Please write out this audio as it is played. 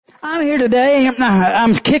I'm here today.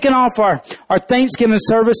 I'm kicking off our Thanksgiving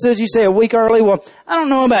services. You say a week early. Well, I don't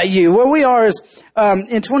know about you. Where we are is,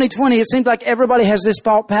 in 2020, it seems like everybody has this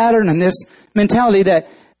thought pattern and this mentality that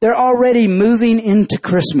they're already moving into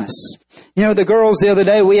Christmas. You know, the girls the other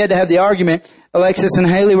day, we had to have the argument. Alexis and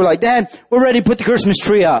Haley were like, Dad, we're ready to put the Christmas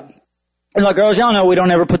tree up. And like, girls, y'all know we don't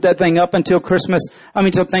ever put that thing up until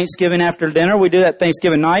till Thanksgiving after dinner. We do that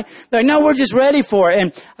Thanksgiving night. They're like, no, we're just ready for it.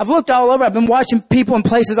 And I've looked all over. I've been watching people in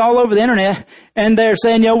places all over the internet, and they're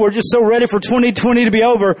saying, we're just so ready for 2020 to be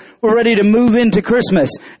over. We're ready to move into Christmas.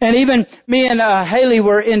 And even me and Haley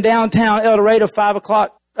were in downtown El Dorado 5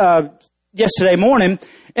 o'clock yesterday morning,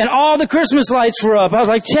 and all the Christmas lights were up. I was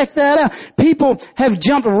like, check that out. People have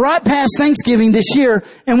jumped right past Thanksgiving this year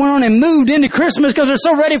and went on and moved into Christmas because they're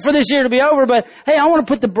so ready for this year to be over. But hey, I want to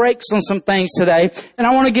put the brakes on some things today, and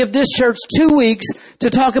I want to give this church 2 weeks to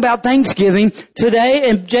talk about Thanksgiving today,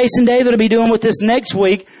 and Jason David will be doing with this next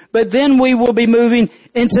week. But then we will be moving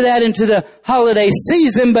into the holiday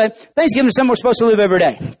season. But Thanksgiving is something we're supposed to live every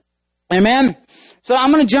day. Amen? So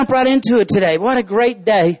I'm going to jump right into it today. What a great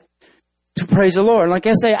day to praise the Lord. Like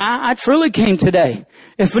I say, I truly came today.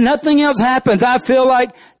 If nothing else happens, I feel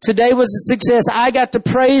like today was a success. I got to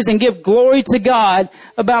praise and give glory to God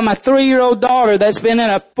about my 3-year-old daughter that's been in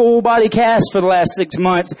a full body cast for the last 6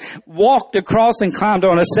 months, walked across and climbed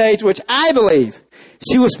on a stage, which I believe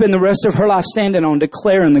she will spend the rest of her life standing on,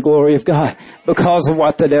 declaring the glory of God because of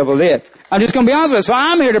what the devil did. I'm just going to be honest with you. So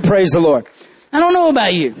I'm here to praise the Lord. I don't know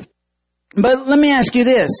about you, but let me ask you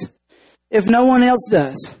this. If no one else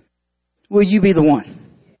does, will you be the one?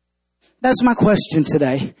 That's my question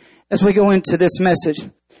today as we go into this message.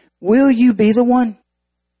 Will you be the one?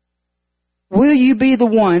 Will you be the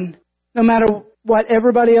one no matter what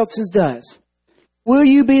everybody else does? Will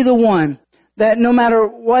you be the one that no matter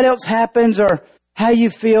what else happens or how you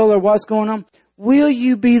feel or what's going on, will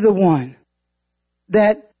you be the one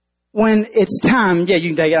that when it's time, you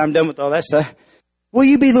can take it, I'm done with all that stuff. Will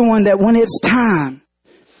you be the one that when it's time,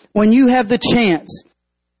 when you have the chance,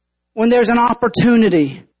 when there's an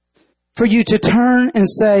opportunity for you to turn and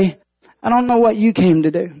say, I don't know what you came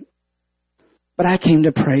to do, but I came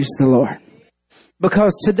to praise the Lord.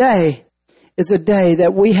 Because today is a day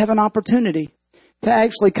that we have an opportunity to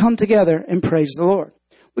actually come together and praise the Lord.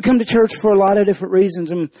 We come to church for a lot of different reasons.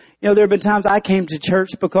 And, there have been times I came to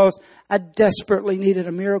church because I desperately needed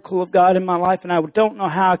a miracle of God in my life. And I don't know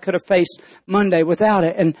how I could have faced Monday without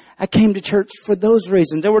it. And I came to church for those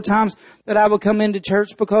reasons. There were times that I would come into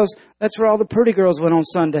church because that's where all the pretty girls went on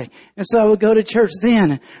Sunday. And so I would go to church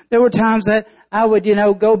then. There were times that I would,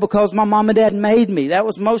 go because my mom and dad made me. That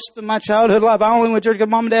was most of my childhood life. I only went to church because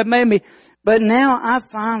mom and dad made me. But now I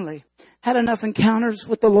finally had enough encounters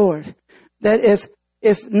with the Lord that if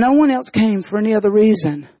no one else came for any other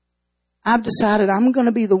reason, I've decided I'm going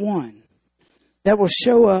to be the one that will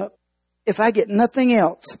show up if I get nothing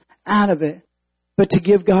else out of it but to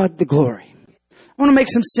give God the glory. I want to make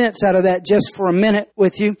some sense out of that just for a minute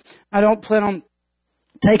with you. I don't plan on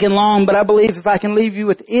taking long, but I believe if I can leave you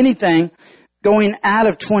with anything going out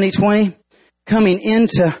of 2020, coming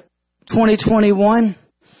into 2021,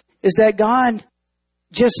 is that God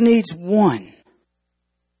just needs one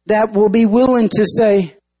that will be willing to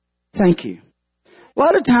say, thank you. A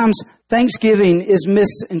lot of times, Thanksgiving is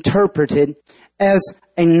misinterpreted as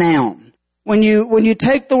a noun. When you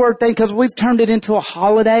take the word thank, because we've turned it into a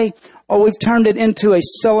holiday, or we've turned it into a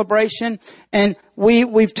celebration, and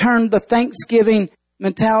we've turned the Thanksgiving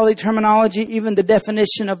mentality, terminology, even the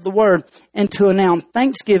definition of the word, into a noun.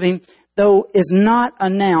 Thanksgiving, though, is not a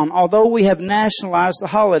noun. Although we have nationalized the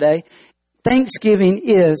holiday, Thanksgiving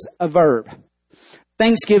is a verb.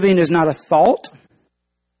 Thanksgiving is not a thought.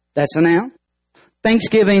 That's a noun.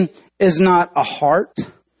 Thanksgiving is not a heart.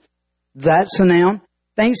 That's a noun.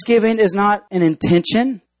 Thanksgiving is not an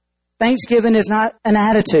intention. Thanksgiving is not an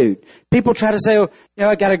attitude. People try to say,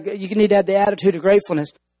 you need to have the attitude of gratefulness.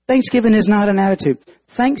 Thanksgiving is not an attitude.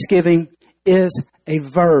 Thanksgiving is a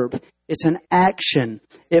verb. It's an action.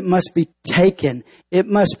 It must be taken. It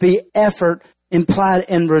must be effort implied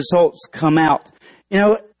and results come out.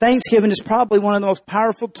 Thanksgiving is probably one of the most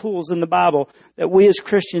powerful tools in the Bible that we as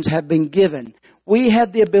Christians have been given. We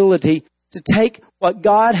have the ability to take what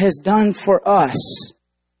God has done for us.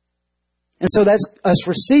 And so that's us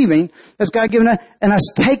receiving, that's God giving us, and us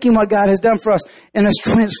taking what God has done for us, and us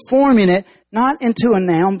transforming it, not into a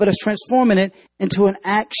noun, but us transforming it into an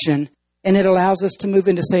action. And it allows us to move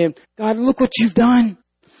into saying, God, look what you've done.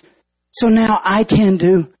 So now I can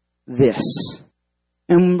do this.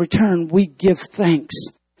 And in return, we give thanks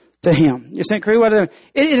to Him. You're saying, Corey, what? It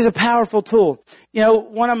is a powerful tool.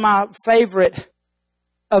 One of my favorite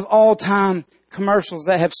of all time commercials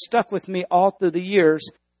that have stuck with me all through the years.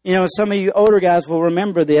 You know, some of you older guys will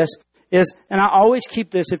remember this. And I always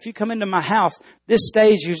keep this. If you come into my house, this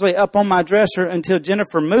stays usually up on my dresser until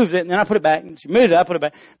Jennifer moves it, and then I put it back. And she moves it, I put it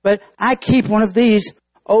back. But I keep one of these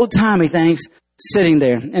old-timey things sitting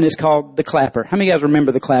there, and it's called the Clapper. How many of you guys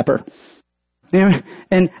remember the Clapper? You know,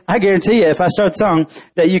 and I guarantee you, if I start the song,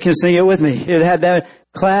 that you can sing it with me. It had that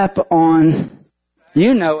clap on,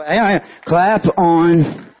 you know, clap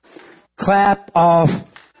on, clap off,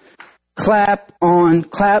 clap on,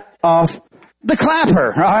 clap off. The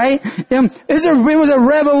Clapper, all right? It was a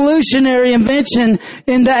revolutionary invention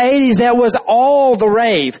in the 80s that was all the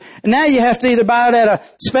rave. And now you have to either buy it at a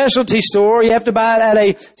specialty store, or you have to buy it at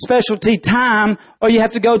a specialty time, or you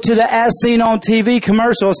have to go to the as seen on TV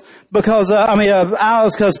commercials because,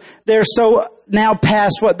 aisles, because they're so now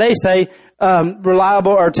past what they say,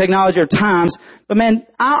 reliable or technology or times. But man,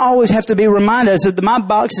 I always have to be reminded that my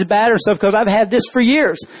box is bad or stuff because I've had this for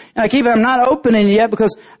years. And I keep it, I'm not opening it yet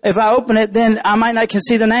because if I open it, then I might not can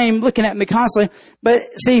see the name looking at me constantly. But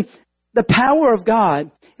see, the power of God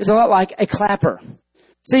is a lot like a clapper.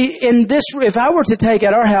 See, if I were to take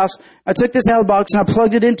at our house, I took this out of the box and I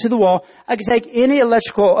plugged it into the wall, I could take any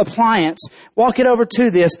electrical appliance, walk it over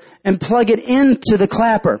to this, and plug it into the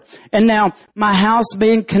Clapper. And now, my house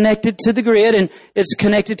being connected to the grid, and it's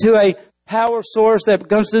connected to a power source that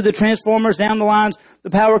comes through the transformers down the lines.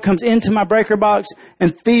 The power comes into my breaker box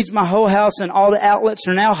and feeds my whole house, and all the outlets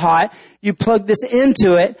are now hot. You plug this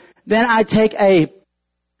into it, then I take any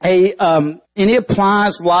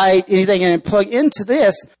appliance, light, anything, and plug into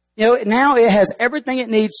this, you know, now it has everything it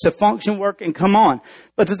needs to function, work, and come on.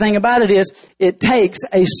 But the thing about it is, it takes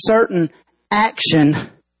a certain action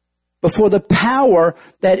before the power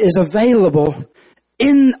that is available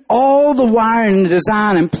in all the wiring and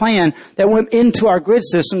design and plan that went into our grid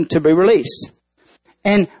system to be released.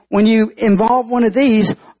 And when you involve one of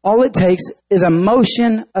these, all it takes is a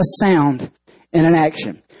motion, a sound, and an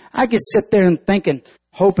action. I could sit there and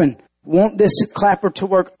hoping, want this Clapper to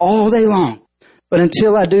work all day long. But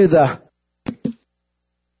until I do the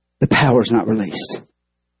power's not released.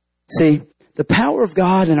 See, the power of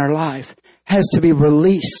God in our life has to be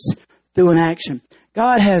released through an action.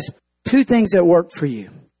 God has two things that work for you.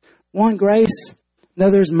 One, grace.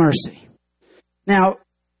 Another is mercy. Now,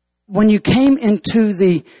 when you came into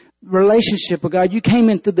the relationship with God, you came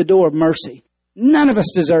in through the door of mercy. None of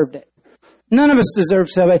us deserved it. None of us deserve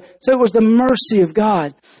salvation. So it was the mercy of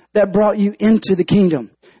God that brought you into the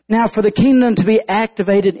kingdom. Now, for the kingdom to be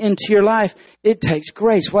activated into your life, it takes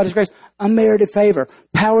grace. What is grace? Unmerited favor.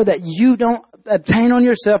 Power that you don't obtain on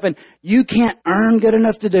yourself and you can't earn good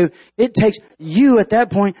enough to do. It takes you at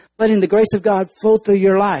that point letting the grace of God flow through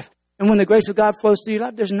your life. And when the grace of God flows through your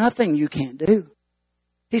life, there's nothing you can't do.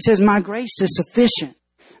 He says, my grace is sufficient.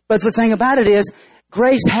 But the thing about it is,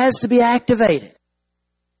 grace has to be activated.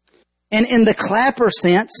 And in the Clapper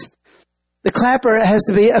sense, the Clapper has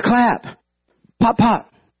to be a clap. Pop,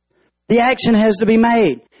 pop. The action has to be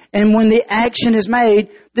made. And when the action is made,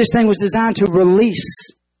 this thing was designed to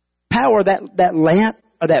release power. That lamp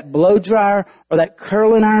or that blow dryer or that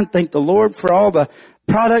curling iron, thank the Lord for all the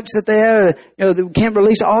products that they have. You know, that we can't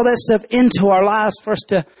release all that stuff into our lives for us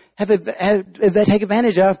to take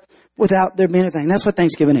advantage of without there being anything. That's what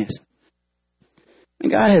Thanksgiving is.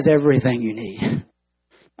 And God has everything you need.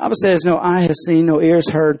 The Bible says, no eye has seen, no ears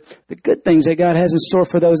heard the good things that God has in store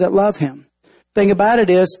for those that love Him. The thing about it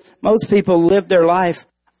is, most people live their life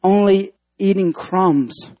only eating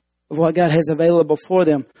crumbs of what God has available for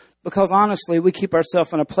them. Because honestly, we keep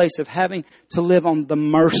ourselves in a place of having to live on the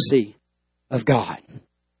mercy of God.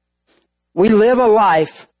 We live a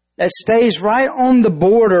life that stays right on the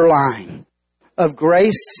borderline of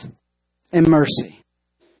grace and mercy.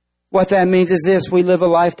 What that means is this: we live a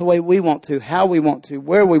life the way we want to, how we want to,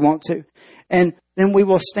 where we want to. And then we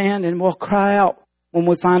will stand and we'll cry out when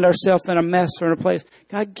we find ourselves in a mess or in a place.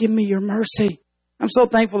 God, give me your mercy. I'm so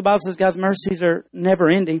thankful the Bible says God's mercies are never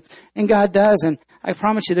ending. And God does. And I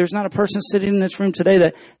promise you, there's not a person sitting in this room today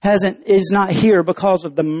that is not here because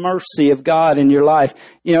of the mercy of God in your life.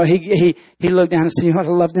 You know, He looked down and said, you know what, I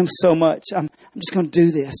love them so much. I'm just going to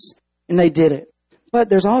do this. And they did it. But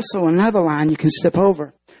there's also another line you can step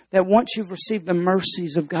over. That once you've received the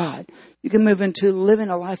mercies of God, you can move into living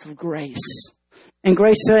a life of grace. And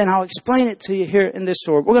grace, and I'll explain it to you here in this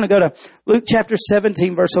story. We're going to go to Luke chapter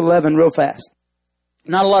 17, verse 11 real fast.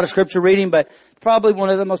 Not a lot of scripture reading, but probably one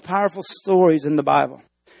of the most powerful stories in the Bible.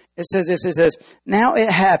 It says this, it says, now it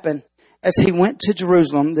happened as he went to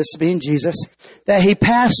Jerusalem, this being Jesus, that he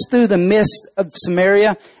passed through the midst of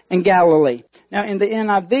Samaria and Galilee. Now in the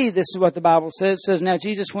NIV, this is what the Bible says. It says, now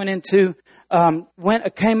Jesus went into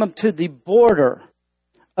came up to the border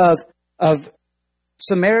of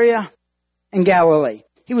Samaria and Galilee.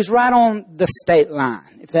 He was right on the state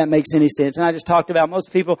line, if that makes any sense. And I just talked about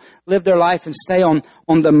most people live their life and stay on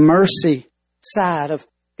the mercy side of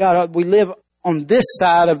God. We live on this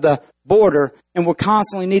side of the border, and we're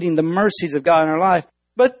constantly needing the mercies of God in our life.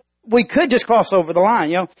 But we could just cross over the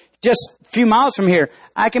line, just a few miles from here.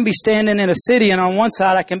 I can be standing in a city, and on one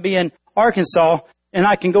side I can be in Arkansas, and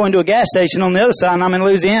I can go into a gas station on the other side, and I'm in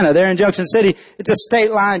Louisiana. They're in Junction City. It's a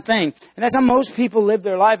state line thing. And that's how most people live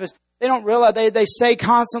their life, is they don't realize they stay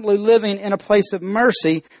constantly living in a place of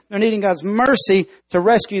mercy. They're needing God's mercy to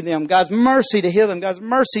rescue them, God's mercy to heal them, God's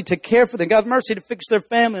mercy to care for them, God's mercy to fix their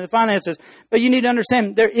family and the finances. But you need to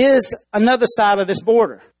understand, there is another side of this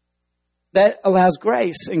border that allows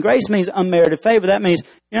grace. And grace means unmerited favor. That means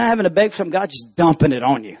you're not having to beg for something, God just dumping it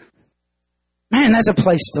on you. Man, that's a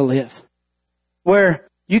place to live where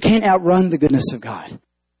you can't outrun the goodness of God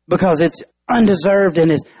because it's undeserved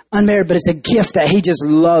and it's unmerited, but it's a gift that He just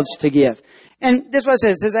loves to give. And this is what it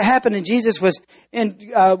says. It says it happened, and Jesus was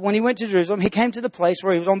when He went to Jerusalem, He came to the place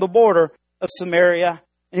where He was on the border of Samaria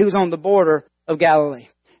and He was on the border of Galilee.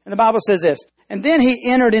 And the Bible says this, and then He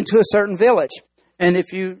entered into a certain village. And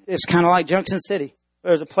it's kind of like Junction City.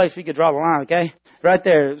 There's a place where you could draw the line, okay? Right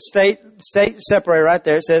there, state separated right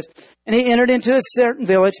there. It says, and He entered into a certain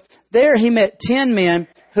village. There He met 10 men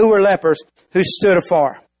who were lepers who stood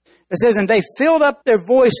afar. It says, and they filled up their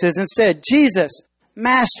voices and said, Jesus,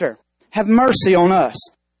 Master, have mercy on us.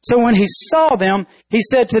 So when He saw them, He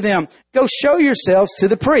said to them, go show yourselves to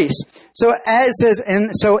the priest. So as it says,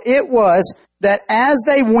 and so it was that as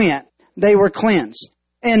they went, they were cleansed.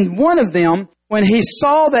 And one of them, when he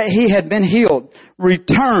saw that he had been healed,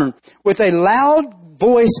 returned with a loud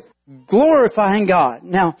voice glorifying God.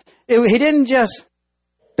 Now, he didn't just,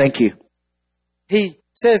 thank you. He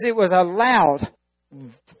says it was a loud,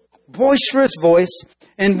 boisterous voice.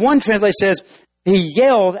 And one translation says he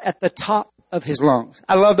yelled at the top of his lungs.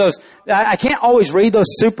 I love those. I can't always read those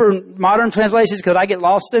super modern translations because I get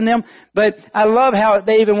lost in them. But I love how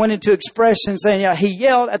they even went into expression saying, he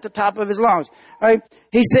yelled at the top of his lungs. All right?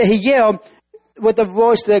 He said he yelled with a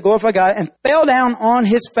voice that glorified God and fell down on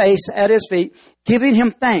his face at His feet, giving Him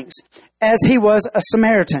thanks as he was a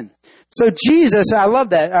Samaritan. So Jesus, I love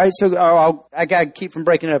that. All right, so I got to keep from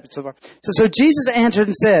breaking it up so far. So Jesus answered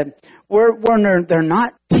and said, were there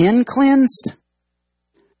not 10 cleansed?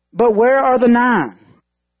 But where are the 9?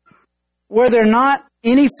 Were there not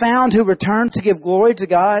any found who returned to give glory to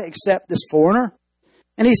God except this foreigner?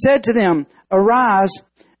 And He said to them, arise,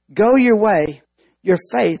 go your way. Your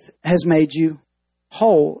faith has made you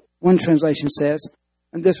whole, one translation says.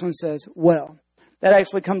 And this one says, well. That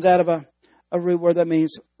actually comes out of a root word that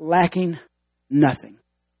means lacking nothing.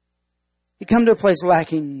 He come to a place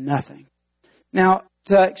lacking nothing. Now,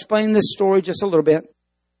 to explain this story just a little bit,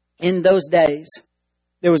 in those days,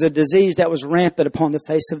 there was a disease that was rampant upon the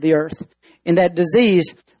face of the earth. And that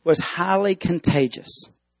disease was highly contagious.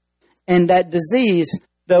 And that disease,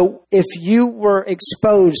 though, if you were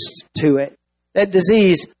exposed to it, that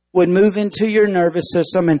disease would move into your nervous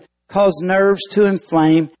system and cause nerves to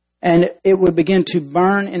inflame, and it would begin to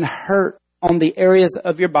burn and hurt on the areas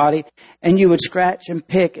of your body, and you would scratch and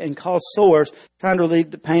pick and cause sores, trying to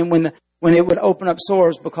relieve the pain. When it would open up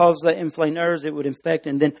sores because of the inflamed nerves, it would infect,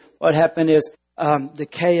 and then what happened is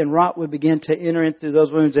decay and rot would begin to enter in through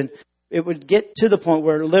those wounds, and it would get to the point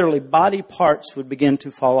where literally body parts would begin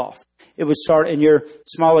to fall off. It would start in your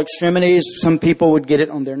small extremities. Some people would get it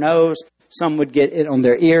on their nose. Some would get it on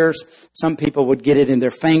their ears. Some people would get it in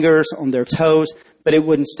their fingers, on their toes. But it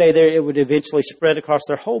wouldn't stay there. It would eventually spread across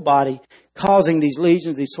their whole body, causing these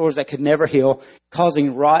lesions, these sores that could never heal,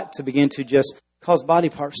 causing rot to begin to just cause body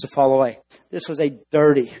parts to fall away. This was a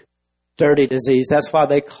dirty, dirty disease. That's why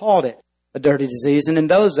they called it a dirty disease. And in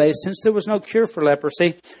those days, since there was no cure for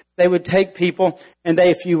leprosy, they would take people and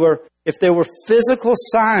if there were physical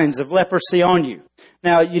signs of leprosy on you.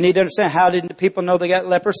 Now, you need to understand, how did people know they got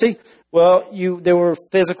leprosy? Well, there were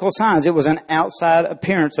physical signs. It was an outside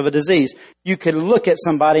appearance of a disease. You could look at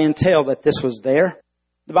somebody and tell that this was there.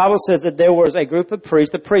 The Bible says that there was a group of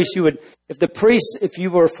priests. If you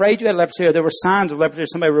were afraid you had leprosy or there were signs of leprosy, or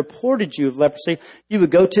somebody reported you of leprosy, you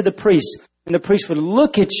would go to the priest, and the priest would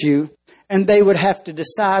look at you, and they would have to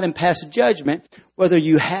decide and pass a judgment whether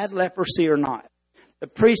you had leprosy or not. The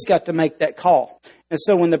priest got to make that call. And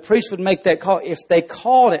so when the priest would make that call, if they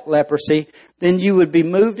called it leprosy, then you would be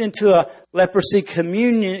moved into a leprosy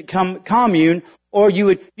commune, or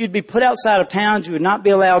you'd be put outside of towns. You would not be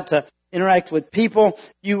allowed to interact with people.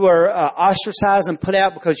 You were ostracized and put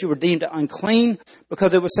out because you were deemed unclean,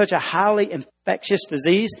 because it was such a highly infectious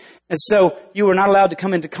disease. And so you were not allowed to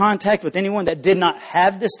come into contact with anyone that did not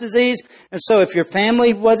have this disease. And so if your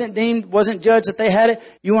family wasn't judged that they had it,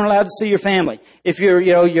 you weren't allowed to see your family. If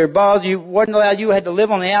your boss, you weren't allowed, you had to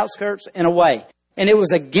live on the outskirts and away. And it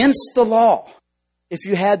was against the law, if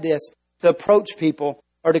you had this, to approach people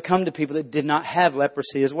or to come to people that did not have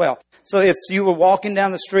leprosy as well. So if you were walking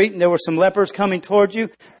down the street and there were some lepers coming towards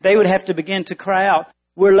you, they would have to begin to cry out,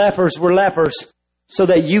 we're lepers, so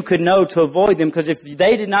that you could know to avoid them. Because if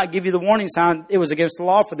they did not give you the warning sign, it was against the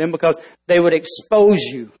law for them, because they would expose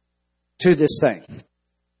you to this thing.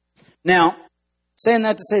 Now, saying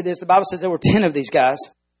that to say this, the Bible says there were 10 of these guys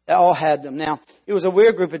that all had them. Now, it was a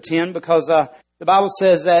weird group of 10 because the Bible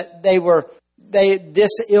says that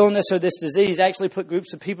this illness or this disease actually put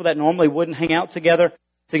groups of people that normally wouldn't hang out together.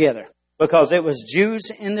 Because it was Jews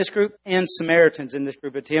in this group and Samaritans in this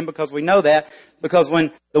group of 10. Because we know that. Because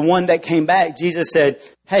when the one that came back, Jesus said,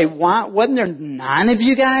 hey, why wasn't there 9 of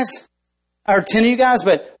you guys? Or 10 of you guys?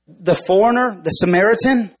 But the foreigner, the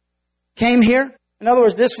Samaritan, came here. In other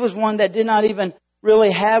words, this was one that did not even really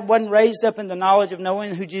wasn't raised up in the knowledge of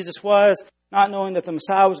knowing who Jesus was, not knowing that the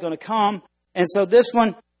Messiah was going to come. And so this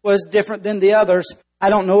one was different than the others. I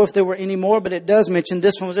don't know if there were any more, but it does mention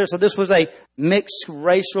this one was there. So this was a mixed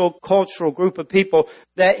racial, cultural group of people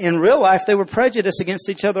that in real life, they were prejudiced against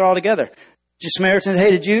each other altogether. Samaritans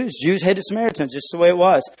hated Jews. Jews hated Samaritans, just the way it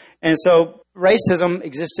was. And so racism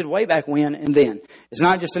existed way back when and then. It's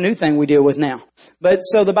not just a new thing we deal with now. But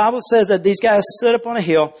so the Bible says that these guys stood up on a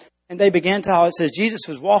hill and they began to holler. It says Jesus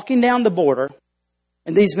was walking down the border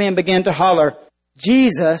and these men began to holler,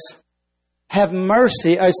 Jesus, have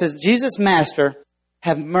mercy. It says, Jesus, Master,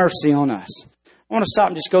 have mercy on us. I want to stop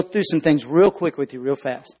and just go through some things real quick with you, real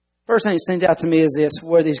fast. First thing that stands out to me is this,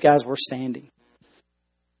 where these guys were standing.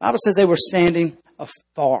 The Bible says they were standing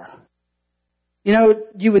afar. You know,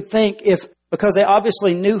 you would think because they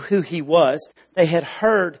obviously knew who he was, they had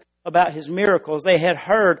heard about his miracles. They had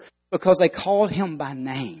heard because they called him by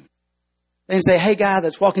name. They didn't say, hey, guy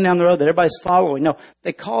that's walking down the road that everybody's following. No,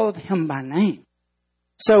 they called him by name.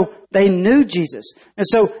 So they knew Jesus. And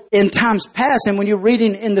so in times past, and when you're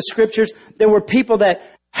reading in the scriptures, there were people that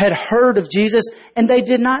had heard of Jesus and they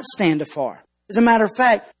did not stand afar. As a matter of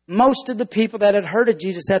fact, most of the people that had heard of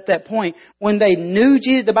Jesus at that point, when they knew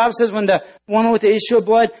Jesus, the Bible says when the woman with the issue of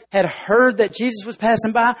blood had heard that Jesus was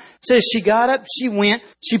passing by, says she got up, she went,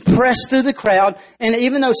 she pressed through the crowd, and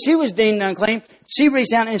even though she was deemed unclean, she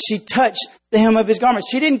reached down and she touched the hem of his garment.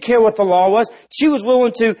 She didn't care what the law was. She was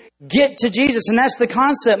willing to get to Jesus. And that's the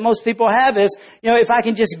concept most people have is, if I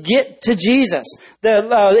can just get to Jesus.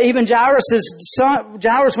 Even Jairus,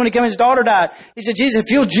 when he came, his daughter died. He said, Jesus,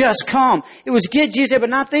 if you'll just come. It was get Jesus, but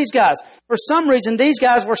not these guys. For some reason, these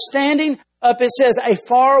guys were standing up, it says, a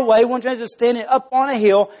far away. One translation was standing up on a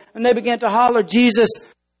hill, and they began to holler, Jesus,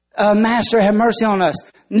 Master, have mercy on us.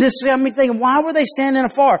 And this got me thinking, why were they standing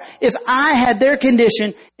afar? If I had their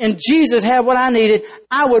condition and Jesus had what I needed,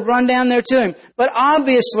 I would run down there to him. But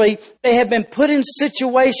obviously, they have been put in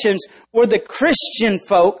situations where the Christian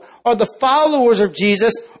folk or the followers of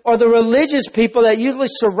Jesus or the religious people that usually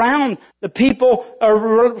surround the people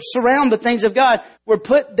or surround the things of God were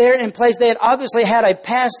put there in place. They had obviously had a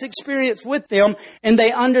past experience with them and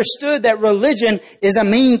they understood that religion is a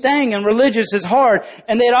mean thing and religious is hard.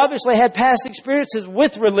 And they had obviously had past experiences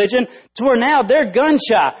with religion to where now they're gun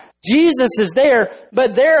shy. Jesus is there,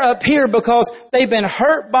 but they're up here because they've been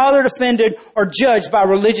hurt, bothered, offended, or judged by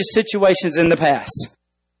religious situations in the past.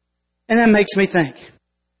 And that makes me think,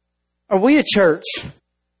 are we a church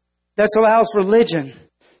that allows religion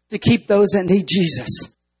to keep those that need Jesus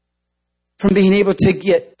from being able to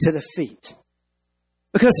get to the feet?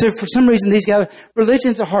 Because for some reason, these guys,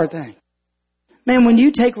 religion's a hard thing. Man, when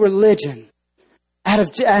you take religion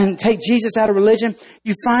and take Jesus out of religion,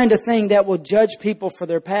 you find a thing that will judge people for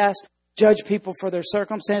their past, judge people for their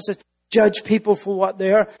circumstances, judge people for what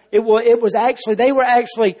they are. It was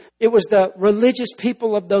the religious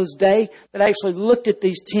people of those days that actually looked at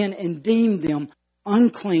these 10 and deemed them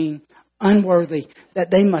unclean, unworthy,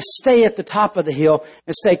 that they must stay at the top of the hill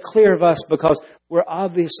and stay clear of us because we're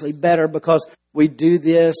obviously better because we do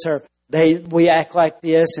this or we act like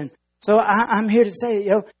this. And so I'm here to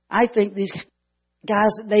say, I think these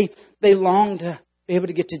guys, they long to be able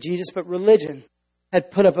to get to Jesus, but religion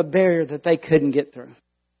had put up a barrier that they couldn't get through.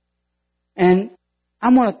 And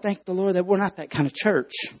I want to thank the Lord that we're not that kind of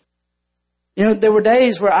church. There were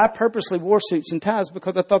days where I purposely wore suits and ties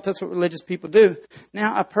because I thought that's what religious people do.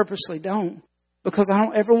 Now I purposely don't because I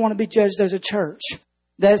don't ever want to be judged as a church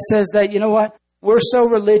that says that, We're so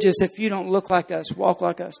religious if you don't look like us, walk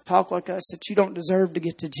like us, talk like us, that you don't deserve to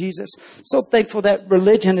get to Jesus. So thankful that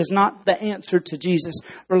religion is not the answer to Jesus.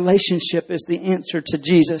 Relationship is the answer to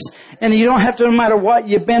Jesus. And you don't have to, no matter what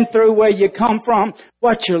you've been through, where you come from,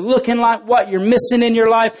 what you're looking like, what you're missing in your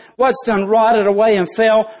life, what's done rotted away and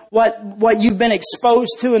fell, what you've been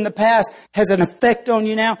exposed to in the past has an effect on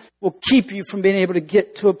you now, will keep you from being able to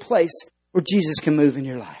get to a place where Jesus can move in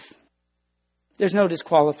your life. There's no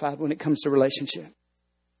disqualified when it comes to relationship.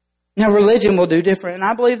 Now, religion will do different, and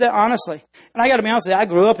I believe that honestly. And I got to be honest with you, I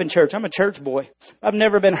grew up in church. I'm a church boy. I've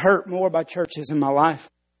never been hurt more by churches in my life.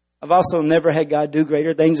 I've also never had God do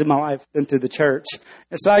greater things in my life than through the church.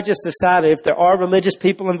 And so I just decided if there are religious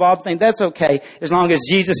people involved, that's okay. As long as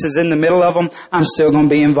Jesus is in the middle of them, I'm still going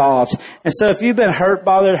to be involved. And so if you've been hurt,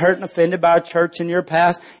 bothered, hurt, and offended by a church in your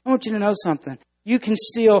past, I want you to know something. You can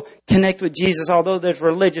still connect with Jesus, although there's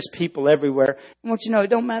religious people everywhere. I want you to know, it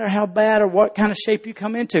don't matter how bad or what kind of shape you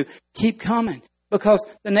come into. Keep coming. Because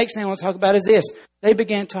the next thing I want to talk about is this. They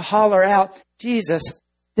began to holler out, Jesus.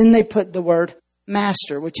 Then they put the word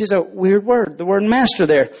master, which is a weird word, the word master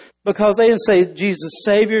there. Because they didn't say Jesus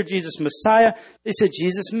Savior, Jesus Messiah. They said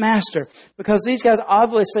Jesus Master. Because these guys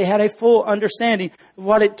obviously had a full understanding of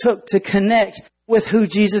what it took to connect with who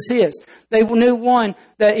Jesus is. They knew, one,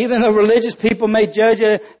 that even though religious people may judge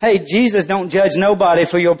you, hey, Jesus don't judge nobody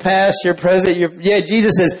for your past, your present,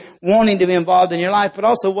 Jesus is wanting to be involved in your life. But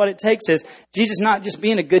also what it takes is Jesus not just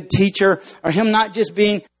being a good teacher, or Him not just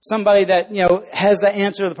being somebody that, has the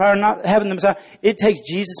answer to the power, not having the Messiah. It takes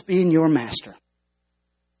Jesus being your master.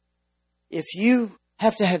 If you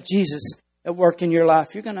have to have Jesus at work in your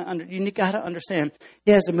life, you got to understand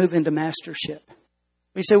He has to move into mastership.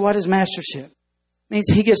 You say, what is mastership? It means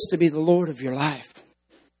He gets to be the Lord of your life.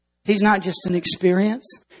 He's not just an experience.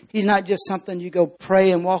 He's not just something you go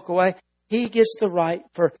pray and walk away. He gets the right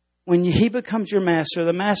for when He becomes your master.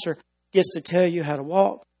 The master gets to tell you how to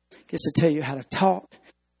walk, gets to tell you how to talk.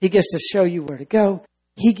 He gets to show you where to go.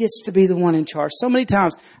 He gets to be the one in charge. So many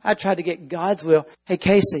times I tried to get God's will. Hey,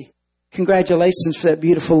 Casey, congratulations for that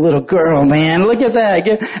beautiful little girl, man. Look at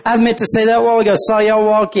that. I meant to say that a while ago. Saw y'all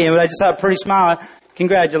walk in, but I just saw a pretty smile.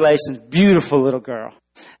 Congratulations. Beautiful little girl.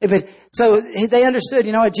 So they understood,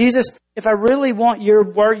 you know what, Jesus, if I really want your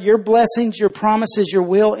word, your blessings, your promises, your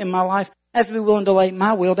will in my life, I have to be willing to lay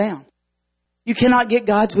my will down. You cannot get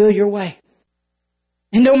God's will your way.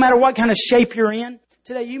 And no matter what kind of shape you're in,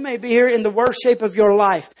 today you may be here in the worst shape of your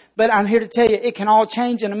life, but I'm here to tell you it can all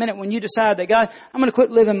change in a minute when you decide that, God, I'm going to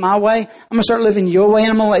quit living my way. I'm going to start living your way,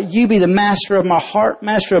 and I'm going to let you be the master of my heart,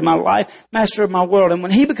 master of my life, master of my world. And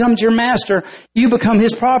when He becomes your master, you become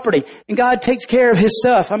His property. And God takes care of His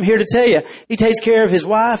stuff. I'm here to tell you. He takes care of His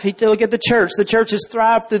wife. Look at the church. The church has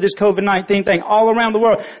thrived through this COVID-19 thing all around the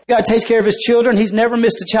world. God takes care of His children. He's never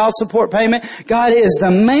missed a child support payment. God is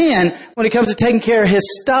the man when it comes to taking care of His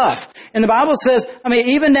stuff. And the Bible says,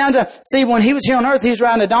 even down to, when He was here on earth, He was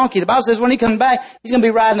riding a donkey. The Bible says when He comes back, He's going to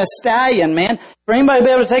be riding a stallion, man. For anybody to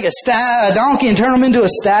be able to take a donkey and turn them into a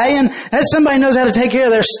stallion, that's somebody who knows how to take care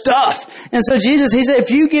of their stuff. And so Jesus, He said, if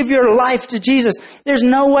you give your life to Jesus, there's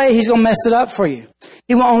no way He's going to mess it up for you.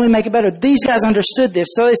 He will only make it better. These guys understood this.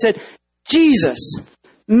 So they said, Jesus,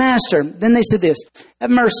 Master. Then they said this, have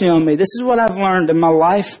mercy on me. This is what I've learned in my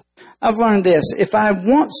life. I've learned this. If I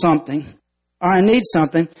want something or I need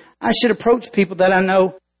something, I should approach people that I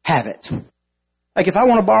know have it. Like if I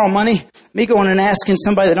want to borrow money, me going and asking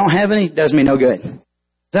somebody that don't have any does me no good. Does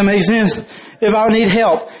that make sense? If I need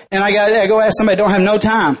help and I go ask somebody that don't have no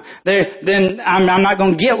time, then I'm not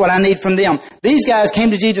going to get what I need from them. These guys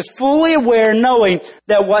came to Jesus fully aware, knowing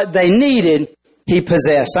that what they needed, He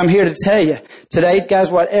possessed. I'm here to tell you today, guys,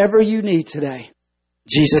 whatever you need today,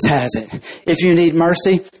 Jesus has it. If you need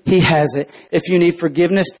mercy, He has it. If you need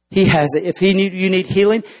forgiveness, He has it. If you need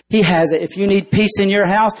healing, He has it. If you need peace in your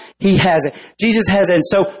house, He has it. Jesus has it. And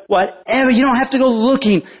so whatever, you don't have to go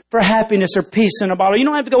looking for happiness or peace in a bottle. You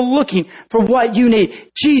don't have to go looking for what you need.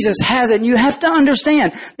 Jesus has it. And you have to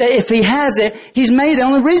understand that if He has it, He's made the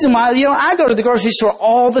only reason why, I go to the grocery store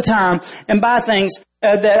all the time and buy things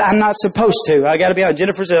that I'm not supposed to. I got to be honest.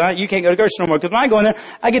 Jennifer said, you can't go to the grocery store no more. Because when I go in there,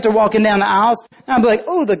 I get to walking down the aisles, and I'm like,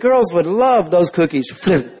 oh, the girls would love those cookies.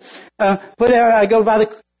 I go by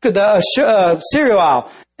the cereal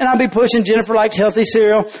aisle, and I'll be pushing. Jennifer likes healthy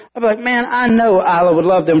cereal. I'll be like, man, I know Isla would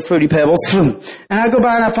love them Fruity Pebbles. And I go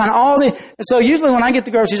by and I find and so usually when I get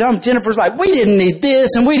the groceries home, Jennifer's like, we didn't need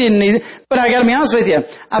this and we didn't need it. But I got to be honest with you,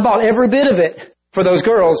 I bought every bit of it for those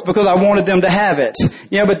girls because I wanted them to have it.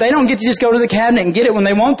 But they don't get to just go to the cabinet and get it when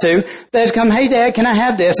they want to. They'd come, hey Dad, can I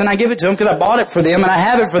have this? And I give it to them because I bought it for them and I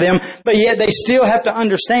have it for them. But yet they still have to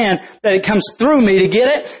understand that it comes through me to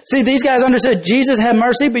get it. See, these guys understood Jesus had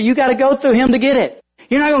mercy, but you got to go through Him to get it.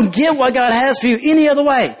 You're not going to get what God has for you any other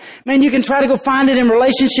way. Man, you can try to go find it in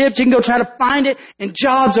relationships. You can go try to find it in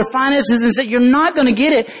jobs or finances and say you're not going to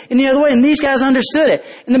get it any other way. And these guys understood it.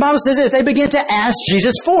 And the Bible says this, they began to ask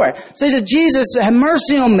Jesus for it. So he said, Jesus, have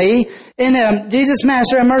mercy on me. And Jesus,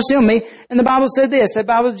 Master, have mercy on me. And the Bible said this. The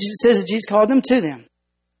Bible says that Jesus called them to them.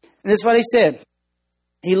 And this is what He said.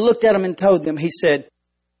 He looked at them and told them, He said,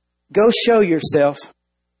 go show yourself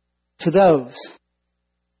to those.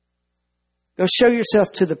 Go show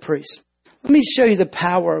yourself to the priest. Let me show you the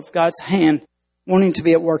power of God's hand wanting to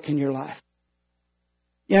be at work in your life.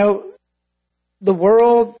 The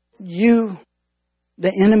world, you,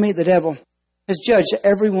 the enemy, the devil, has judged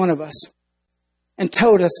every one of us and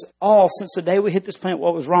told us all since the day we hit this planet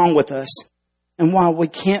what was wrong with us and why we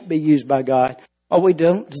can't be used by God, why we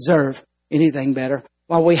don't deserve anything better,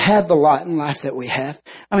 why we have the lot in life that we have.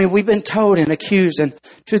 We've been told and accused, and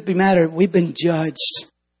truth be matter, we've been judged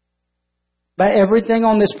by everything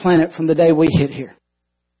on this planet from the day we hit here.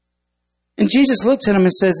 And Jesus looks at him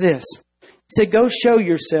and says this. He said, go show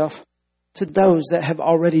yourself to those that have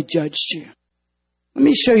already judged you. Let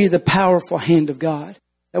me show you the powerful hand of God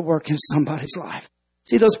at work in somebody's life.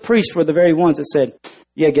 See, those priests were the very ones that said,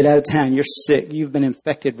 yeah, get out of town. You're sick. You've been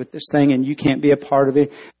infected with this thing and you can't be a part of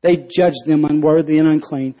it. They judged them unworthy and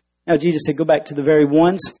unclean. Now Jesus said, go back to the very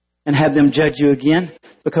ones and have them judge you again,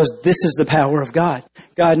 because this is the power of God.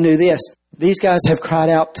 God knew this. These guys have cried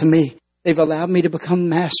out to me. They've allowed me to become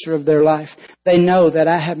master of their life. They know that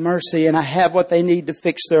I have mercy and I have what they need to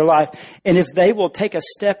fix their life. And if they will take a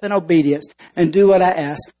step in obedience and do what I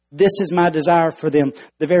ask, this is my desire for them.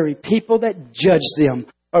 The very people that judge them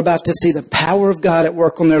are about to see the power of God at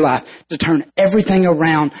work on their life to turn everything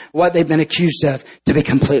around what they've been accused of to be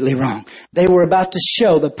completely wrong. They were about to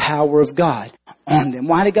show the power of God on them.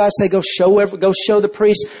 Why did God say go show the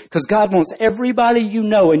priest? Because God wants everybody you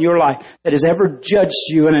know in your life that has ever judged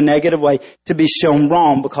you in a negative way to be shown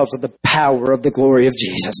wrong because of the power of the glory of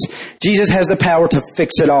Jesus. Jesus has the power to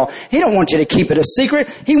fix it all. He don't want you to keep it a secret.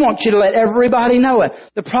 He wants you to let everybody know it.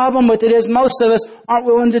 The problem with it is most of us aren't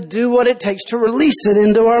willing to do what it takes to release it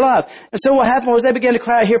into our life. And so what happened was they began to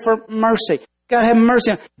cry out here for mercy. God have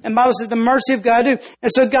mercy. And the Bible says the mercy of God do.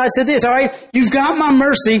 And so God said this, all right, you've got my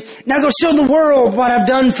mercy. Now go show the world what I've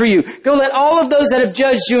done for you. Go let all of those that have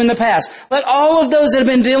judged you in the past, let all of those that have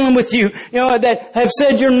been dealing with you, that have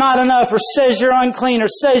said you're not enough or says you're unclean or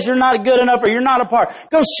says you're not good enough or you're not a part.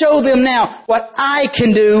 Go show them now what I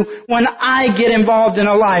can do when I get involved in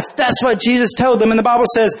a life. That's what Jesus told them. And the Bible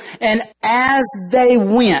says, and as they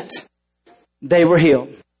went, they were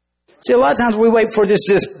healed. See, a lot of times we wait for this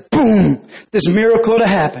boom, this miracle to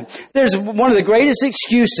happen. There's one of the greatest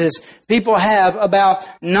excuses people have about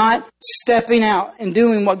not stepping out and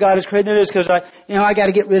doing what God has created is because, I got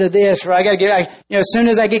to get rid of this, or I got to get, as soon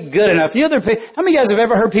as I get good enough. How many of you guys have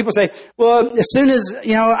ever heard people say, well, as soon as,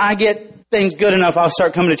 I get things good enough, I'll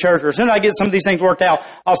start coming to church, or as soon as I get some of these things worked out,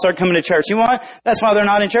 I'll start coming to church. You know what? That's why they're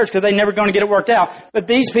not in church, because they're never going to get it worked out. But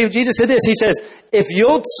these people, Jesus said this, He says, if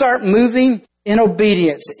you'll start moving in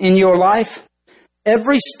obedience in your life,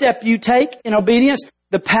 every step you take in obedience,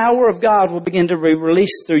 the power of God will begin to be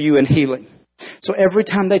released through you in healing. So every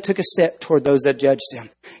time they took a step toward those that judged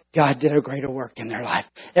them, God did a greater work in their life.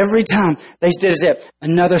 Every time they did a step,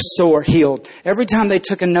 another sore healed. Every time they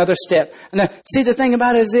took another step. And see, the thing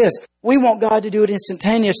about it is this. We want God to do it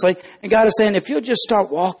instantaneously. And God is saying, if you'll just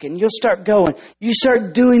start walking, you'll start going, you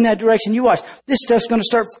start doing that direction, you watch, this stuff's going to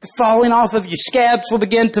start falling off of you. Scabs will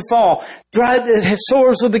begin to fall.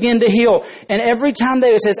 Sores will begin to heal. And every time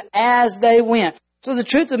it says, as they went. So the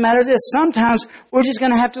truth of the matter is this. Sometimes we're just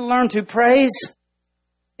going to have to learn to praise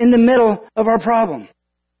in the middle of our problem.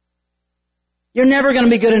 You're never going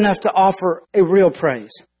to be good enough to offer a real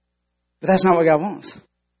praise. But that's not what God wants.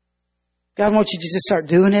 God wants you to just start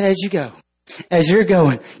doing it as you go. As you're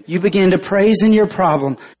going, you begin to praise in your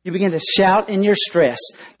problem. You begin to shout in your stress.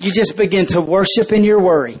 You just begin to worship in your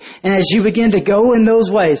worry. And as you begin to go in those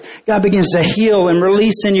ways, God begins to heal and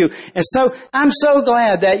release in you. And so I'm so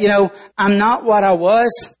glad that, I'm not what I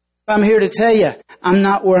was. But I'm here to tell you, I'm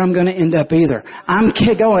not where I'm going to end up either. I'm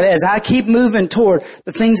going. As I keep moving toward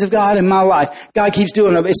the things of God in my life, God keeps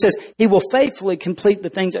doing it. It says He will faithfully complete the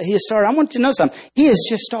things that He has started. I want you to know something. He has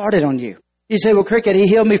just started on you. You say, well, Cricket, he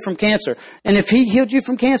healed me from cancer. And if he healed you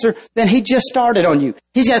from cancer, then he just started on you.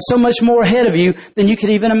 He's got so much more ahead of you than you could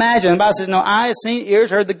even imagine. The Bible says, no eye has seen,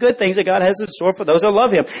 ears heard the good things that God has in store for those that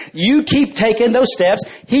love Him. You keep taking those steps.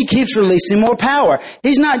 He keeps releasing more power.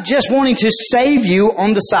 He's not just wanting to save you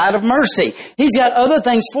on the side of mercy. He's got other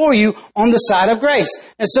things for you on the side of grace.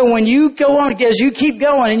 And so when you go on, as you keep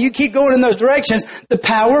going and you keep going in those directions, the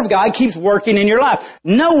power of God keeps working in your life.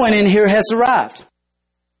 No one in here has arrived.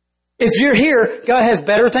 If you're here, God has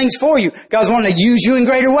better things for you. God's wanting to use you in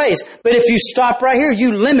greater ways. But if you stop right here,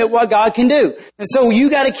 you limit what God can do. And so you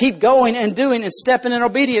got to keep going and doing and stepping in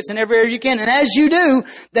obedience in every area you can. And as you do,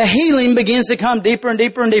 the healing begins to come deeper and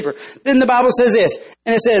deeper and deeper. Then the Bible says this,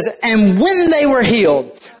 and it says, and when they were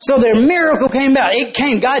healed, so their miracle came about. It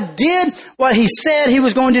came. God did what He said He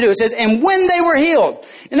was going to do. It says, and when they were healed.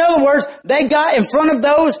 In other words, they got in front of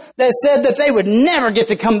those that said that they would never get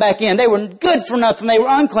to come back in. They were good for nothing. They were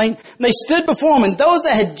unclean. And they stood before Him, and those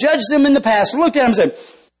that had judged them in the past looked at Him and said,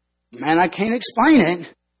 man, I can't explain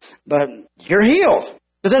it, but you're healed.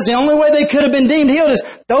 Because that's the only way they could have been deemed healed, is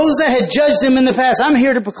those that had judged them in the past. I'm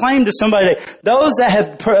here to proclaim to somebody, those that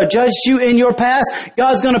have judged you in your past,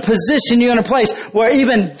 God's going to position you in a place where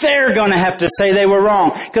even they're going to have to say they were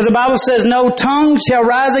wrong. Because the Bible says, no tongue shall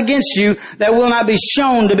rise against you that will not be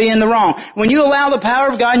shown to be in the wrong. When you allow the power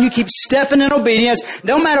of God and you keep stepping in obedience,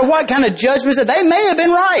 no matter what kind of judgments, that they may have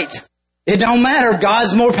been right. It don't matter.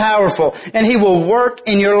 God's more powerful, and He will work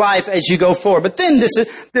in your life as you go forward. But then this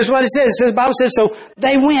is what it says. It says, the Bible says, so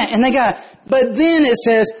they went and they got, but then it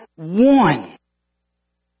says one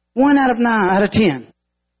out of 10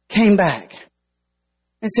 came back.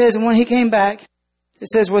 It says, and when he came back, it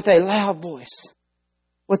says with a loud voice,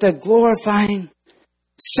 with a glorifying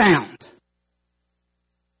sound,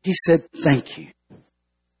 he said, thank you.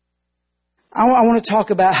 I want to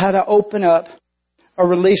talk about how to open up or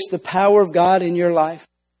release the power of God in your life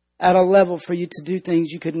at a level for you to do things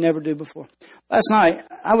you could never do before. Last night,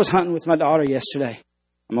 I was hunting with my daughter yesterday.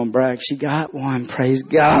 I'm going to brag. She got one. Praise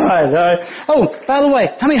God. Oh, by the way,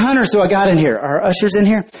 how many hunters do I got in here? Are ushers in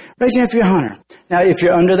here? Raise your hand if you're a hunter. Now, if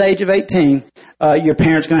you're under the age of 18, your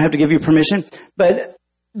parents are going to have to give you permission. But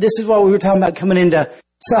this is what we were talking about coming into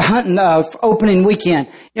hunting opening weekend.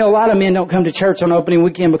 You know, a lot of men don't come to church on opening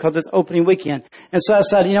weekend because it's opening weekend. And so I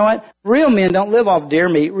said, you know what? Real men don't live off deer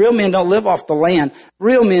meat. Real men don't live off the land.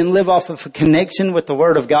 Real men live off of a connection with the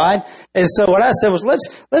Word of God. And so what I said was,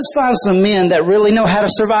 let's find some men that really know how to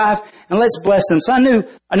survive, and let's bless them. So I knew,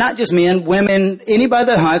 not just men, women, anybody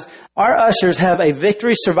that hunts, our ushers have a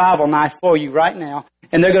victory survival knife for you right now.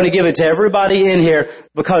 And they're going to give it to everybody in here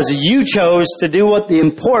because you chose to do what the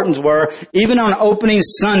importance were. Even on opening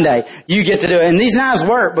Sunday, you get to do it. And these knives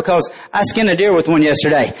work because I skinned a deer with one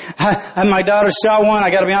yesterday. My daughter shot one. I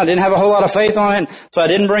got to be honest, I didn't have a whole lot of faith on it. So I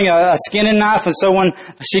didn't bring a skinning knife. And so when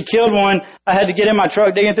she killed one, I had to get in my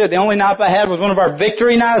truck digging through it. The only knife I had was one of our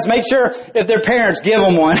victory knives. Make sure if their parents give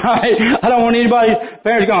them one. All right? I don't want anybody's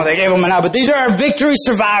parents going, they gave them a knife. But these are our victory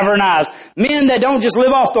survivor knives. Men that don't just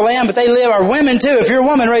live off the land, but they live, or women too. If you're a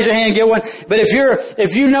woman, raise your hand and get one. But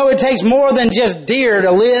if you know it takes more than just deer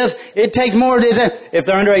to live, it takes more. If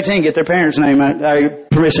they're under 18, get their parents' name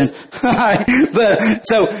permission.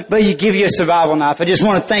 But you give you a survival knife. I just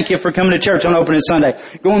want to thank you for coming to church on opening Sunday.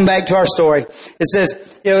 Going back to our story, it says,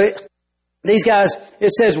 these guys. It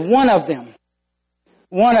says one of them.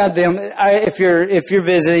 If you're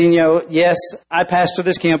visiting, yes, I pastor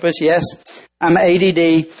this campus. Yes, I'm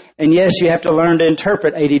ADD, and yes, you have to learn to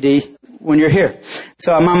interpret ADD when you're here.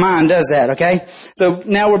 So my mind does that, okay? So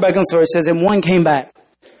now we're back on the story. It says, and one came back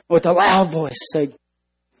with a loud voice, said,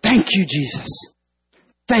 thank you, Jesus.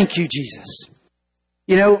 Thank you, Jesus.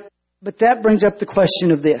 But that brings up the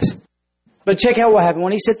question of this. But check out what happened.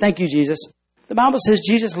 When he said, thank you, Jesus, the Bible says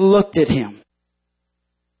Jesus looked at him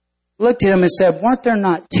and said, weren't there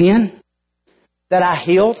not 10 that I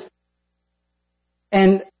healed?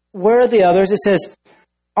 And where are the others? It says,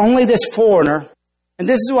 only this foreigner. And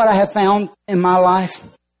this is what I have found in my life.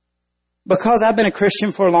 Because I've been a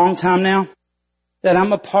Christian for a long time now, that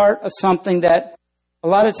I'm a part of something that a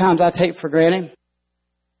lot of times I take for granted.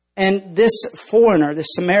 And this foreigner, this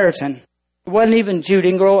Samaritan, it wasn't even Jew,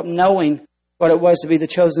 didn't grow up knowing what it was to be the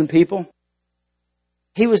chosen people.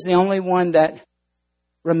 He was the only one that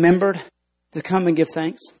remembered to come and give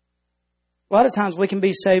thanks. A lot of times we can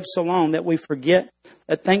be saved so long that we forget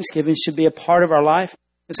that Thanksgiving should be a part of our life.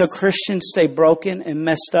 And so Christians stay broken and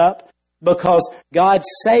messed up because God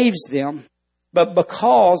saves them. But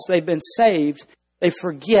because they've been saved, they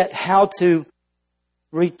forget how to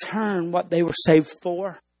return what they were saved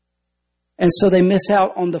for. And so they miss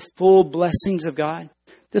out on the full blessings of God.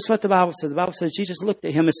 This is what the Bible says. The Bible says Jesus looked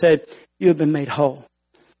at him and said, you have been made whole.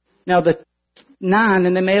 Now the 9,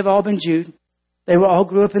 and they may have all been Jude, they were all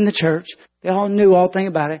grew up in the church. They all knew all thing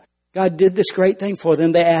about it. God did this great thing for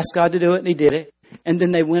them. They asked God to do it, and He did it. And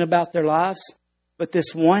then they went about their lives. But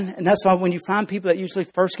this one, and that's why when you find people that usually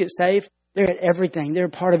first get saved, they're at everything. They're a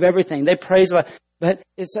part of everything. They praise God. But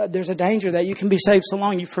there's a danger that you can be saved so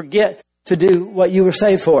long you forget to do what you were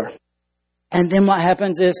saved for. And then what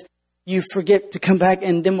happens is you forget to come back,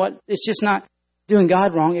 and then it's just not doing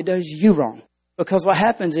God wrong. It does you wrong. Because what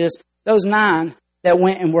happens is those 9 that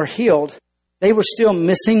went and were healed, they were still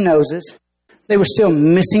missing noses. They were still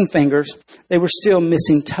missing fingers. They were still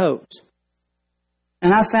missing toes.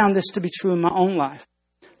 And I found this to be true in my own life.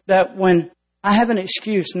 That when I have an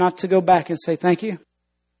excuse not to go back and say thank you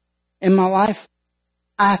in my life,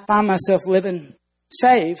 I find myself living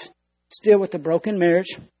saved, still with a broken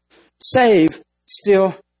marriage, saved,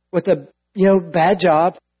 still with a bad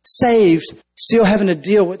job, saved, still having to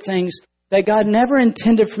deal with things that God never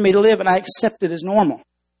intended for me to live, and I accept it as normal.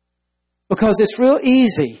 Because it's real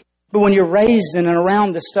easy, but when you're raised in and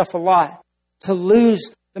around this stuff a lot, to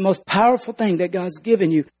lose the most powerful thing that God's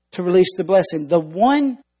given you to release the blessing. The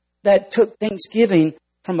one that took Thanksgiving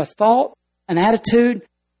from a thought, an attitude,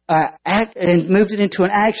 act, and moved it into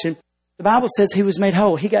an action, the Bible says he was made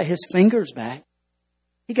whole. He got his fingers back.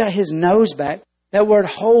 He got his nose back. That word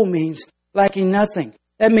whole means lacking nothing.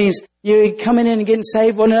 That means you're coming in and getting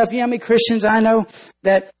saved. Well, enough. You know how many Christians I know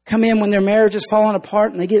that come in when their marriage is falling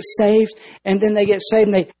apart and they get saved, and then they get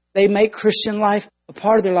saved and they make Christian life a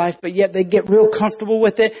part of their life, but yet they get real comfortable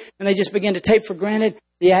with it, and they just begin to take for granted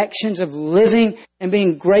the actions of living and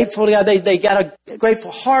being grateful to God. They got a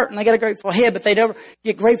grateful heart and they got a grateful head, but they never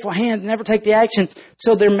get grateful hands, never take the action.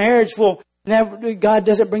 So their marriage will never, God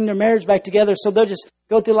doesn't bring their marriage back together. So they'll just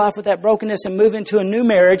go through life with that brokenness and move into a new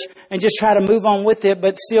marriage and just try to move on with it.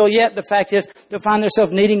 But still yet, the fact is they'll find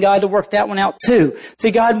themselves needing God to work that one out too.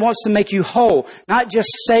 See, God wants to make you whole, not just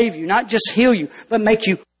save you, not just heal you, but make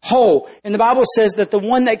you whole. And the Bible says that the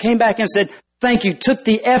one that came back and said, thank you, took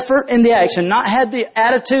the effort and the action, not had the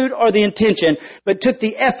attitude or the intention, but took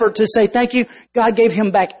the effort to say thank you. God gave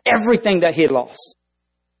him back everything that he had lost.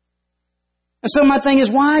 And so my thing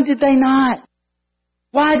is, why did they not?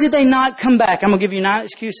 Why did they not come back? I'm going to give you 9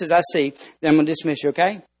 excuses I see. Then I'm going to dismiss you,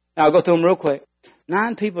 okay? Now I'll go through them real quick.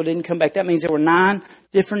 9 people didn't come back. That means there were 9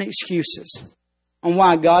 different excuses on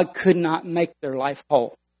why God could not make their life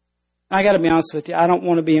whole. I got to be honest with you. I don't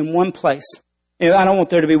want to be in one place. I don't want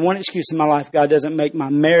there to be one excuse in my life. God doesn't make my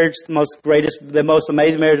marriage the most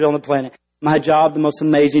amazing marriage on the planet. My job, the most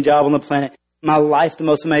amazing job on the planet. My life, the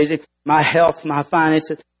most amazing. My health, my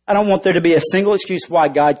finances. I don't want there to be a single excuse why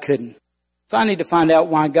God couldn't. So I need to find out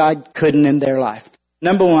why God couldn't in their life.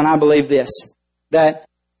 Number 1, I believe this, that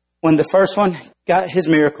when the first one got his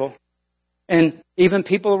miracle, and even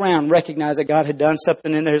people around recognized that God had done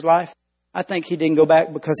something in his life, I think he didn't go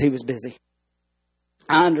back because he was busy.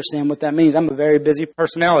 I understand what that means. I'm a very busy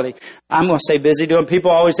personality. I'm going to say busy doing.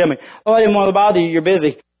 People always tell me, oh, I didn't want to bother you. You're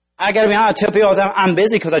busy. I got to be honest. I tell people all the time, I'm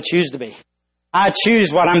busy because I choose to be. I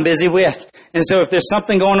choose what I'm busy with. And so if there's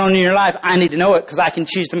something going on in your life, I need to know it because I can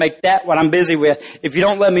choose to make that what I'm busy with. If you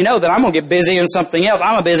don't let me know, then I'm going to get busy in something else.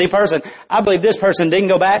 I'm a busy person. I believe this person didn't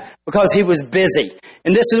go back because he was busy.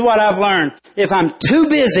 And this is what I've learned. If I'm too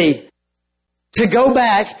busy to go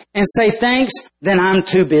back and say thanks, then I'm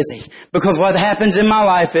too busy. Because what happens in my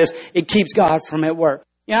life is it keeps God from at work.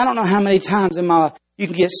 I don't know how many times in my life you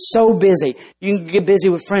can get so busy. You can get busy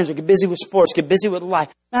with friends, or get busy with sports, get busy with life.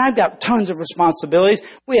 And I've got tons of responsibilities.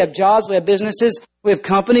 We have jobs, we have businesses, we have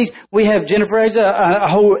companies. We have Jennifer has a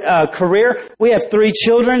whole career. We have 3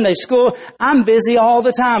 children. They school. I'm busy all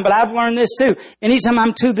the time, but I've learned this too. Anytime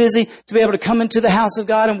I'm too busy to be able to come into the house of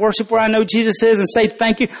God and worship where I know Jesus is and say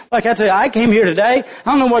thank you. Like I tell you, I came here today.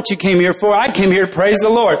 I don't know what you came here for. I came here to praise the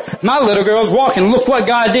Lord. My little girl's walking. Look what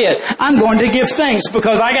God did. I'm going to give thanks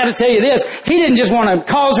because I got to tell you this. He didn't just want to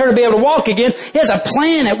cause her to be able to walk again. He has a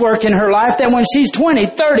plan at work in her life that when she's 20,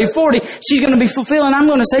 30, 40, she's going to be fulfilling. I'm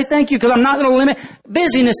going to say thank you because I'm not going to limit.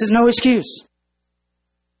 Busyness is no excuse.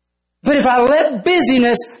 But if I let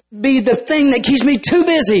busyness be the thing that keeps me too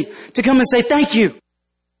busy to come and say thank you,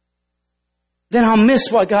 then I'll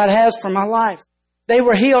miss what God has for my life. They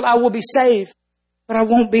were healed. I will be saved, but I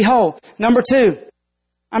won't be whole. Number 2,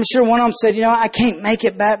 I'm sure one of them said, I can't make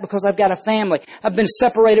it back because I've got a family. I've been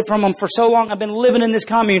separated from them for so long. I've been living in this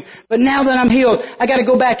commune. But now that I'm healed, I got to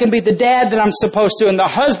go back and be the dad that I'm supposed to and the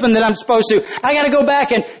husband that I'm supposed to. I got to go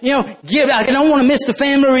back and, give. I don't want to miss the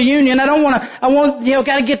family reunion. I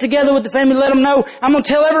got to get together with the family, let them know. I'm going to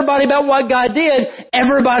tell everybody about what God did.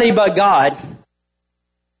 Everybody but God.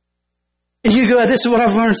 And you go, this is what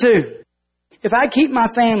I've learned too. If I keep my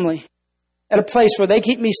family at a place where they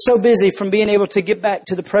keep me so busy from being able to get back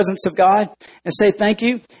to the presence of God and say thank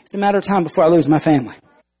you, it's a matter of time before I lose my family.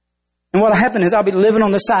 And what'll happen is I'll be living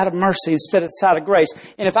on the side of mercy instead of the side of grace.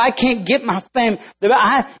 And if I can't get my family,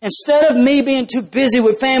 instead of me being too busy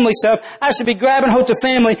with family stuff, I should be grabbing hold of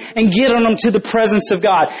family and getting them to the presence of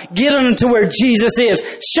God. Getting them to where Jesus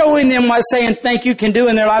is. Showing them what saying thank you can do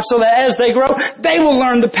in their life so that as they grow, they will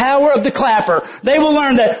learn the power of the clapper. They will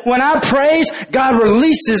learn that when I praise, God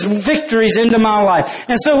releases victories into my life.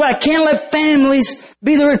 And so I can't let families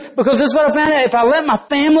because this is what I found out. If I let my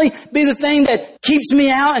family be the thing that keeps me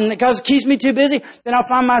out and because it keeps me too busy, then I'll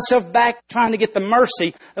find myself back trying to get the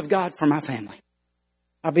mercy of God for my family.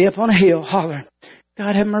 I'll be up on a hill hollering,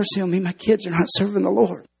 God have mercy on me. My kids are not serving the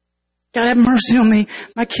Lord. God have mercy on me.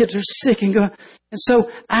 My kids are sick and going. And so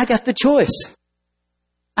I got the choice.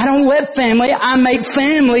 I don't let family. I make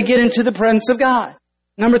family get into the presence of God.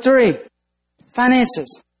 Number 3,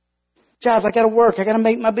 finances. Jobs. I got to work. I got to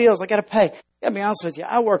make my bills. I got to pay. I gotta be honest with you,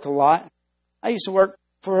 I work a lot. I used to work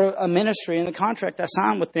for a ministry, and the contract I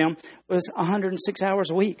signed with them was 106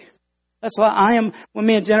 hours a week. That's why I am, when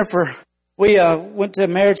me and Jennifer, we went to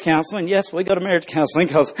marriage counseling. Yes, we go to marriage counseling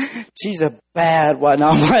because she's a bad wife.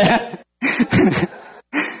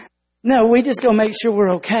 No, we just go make sure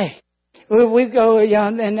we're okay. We go,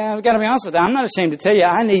 and we got to be honest with you. I'm not ashamed to tell you,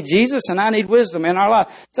 I need Jesus and I need wisdom in our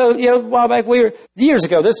life. So, a while back, years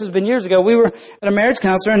ago, this has been years ago, we were at a marriage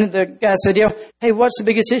counselor and the guy said, hey, what's the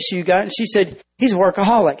biggest issue you got? And she said, he's a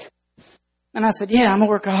workaholic. And I said, yeah, I'm a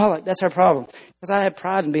workaholic. That's our problem. Because I have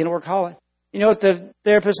pride in being a workaholic. You know what the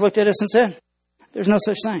therapist looked at us and said? There's no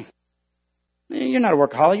such thing. You're not a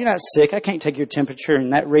workaholic. You're not sick. I can't take your temperature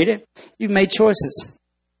and read it. You've made choices.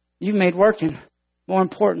 You've made working more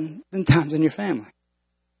important than times in your family.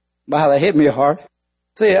 Wow, that hit me hard.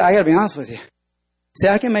 See, I got to be honest with you. See,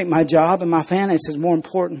 I can make my job and my finances more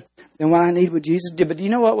important than what I need with Jesus did. But do you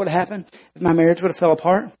know what would happen if my marriage would have fell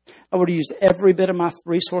apart? I would have used every bit of my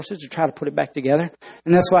resources to try to put it back together.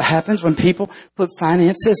 And that's what happens when people put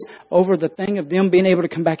finances over the thing of them being able to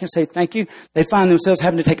come back and say thank you. They find themselves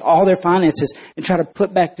having to take all their finances and try to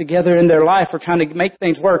put back together in their life or trying to make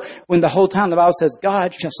things work when the whole time the Bible says,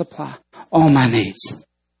 God shall supply all my needs.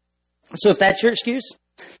 So if that's your excuse,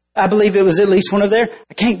 I believe it was at least one of there.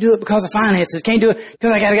 I can't do it because of finances. Can't do it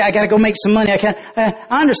because I gotta go make some money. I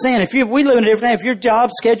understand we live in a different day. If your job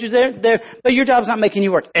schedule's there, but your job's not making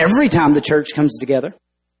you work every time the church comes together.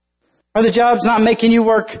 Or the job's not making you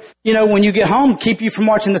work, when you get home, keep you from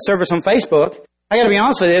watching the service on Facebook. I gotta be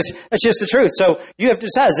honest with you. That's just the truth. So you have to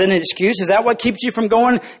decide, is it an excuse? Is that what keeps you from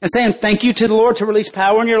going and saying thank you to the Lord to release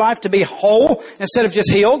power in your life, to be whole instead of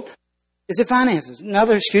just healed? Is it finances?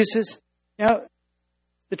 Another excuses?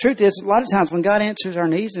 The truth is, a lot of times when God answers our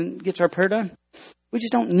needs and gets our prayer done, we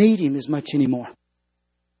just don't need Him as much anymore.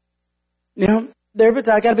 But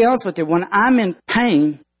I got to be honest with you. When I'm in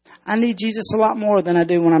pain, I need Jesus a lot more than I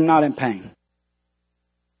do when I'm not in pain.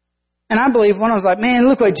 And I believe when I was like, man,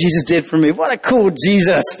 look what Jesus did for me. What a cool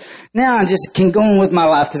Jesus. Now I just can go on with my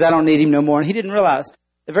life because I don't need Him no more. And he didn't realize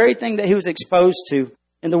the very thing that he was exposed to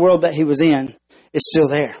in the world that he was in is still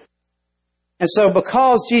there. And so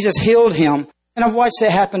because Jesus healed him, and I've watched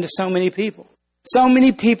that happen to so many people. So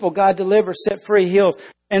many people God delivers, set free, heals,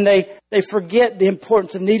 and they forget the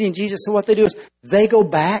importance of needing Jesus. So what they do is they go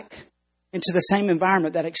back into the same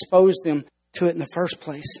environment that exposed them to it in the first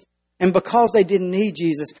place. And because they didn't need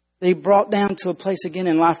Jesus, they brought down to a place again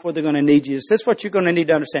in life where they're going to need Jesus. That's what you're going to need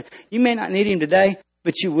to understand. You may not need Him today,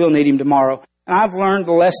 but you will need Him tomorrow. And I've learned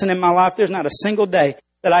the lesson in my life. There's not a single day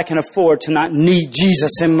that I can afford to not need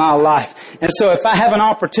Jesus in my life. And so if I have an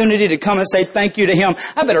opportunity to come and say thank you to Him,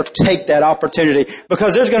 I better take that opportunity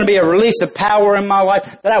because there's going to be a release of power in my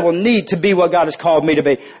life that I will need to be what God has called me to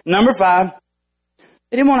be. Number 5,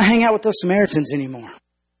 they didn't want to hang out with those Samaritans anymore.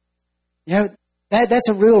 That's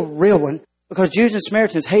a real one because Jews and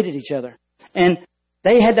Samaritans hated each other. And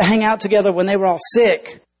they had to hang out together when they were all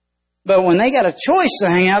sick. But when they got a choice to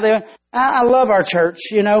hang out there, I love our church,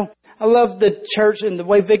 I love the church and the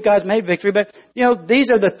way God's made Victory. But, these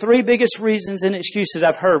are the 3 biggest reasons and excuses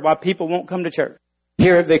I've heard why people won't come to church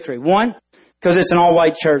here at Victory. 1, because it's an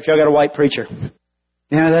all-white church. Y'all got a white preacher.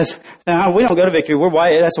 We don't go to Victory. We're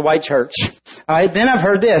white. That's a white church. All right. Then I've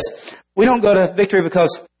heard this. We don't go to Victory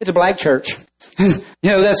because it's a black church.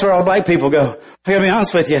 That's where all black people go. I got to be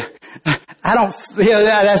honest with you. I don't,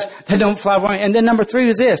 that don't fly by. And then number 3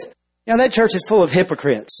 is this. That church is full of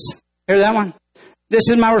hypocrites. Hear that one? This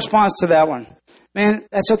is my response to that one. Man,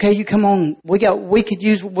 that's okay. You come on. We got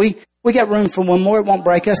room for one more. It won't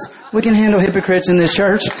break us. We can handle hypocrites in this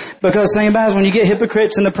church. Because the thing about it is when you get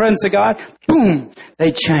hypocrites in the presence of God, boom,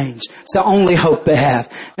 they change. It's the only hope they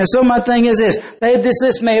have. And so my thing is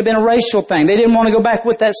this may have been a racial thing. They didn't want to go back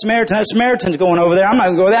with that Samaritan. That Samaritan's going over there. I'm not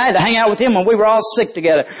going to go there. I had to hang out with him when we were all sick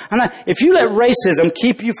together. If you let racism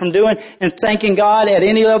keep you from doing and thanking God at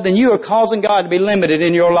any level, then you are causing God to be limited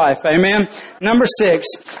in your life. Amen. Number 6.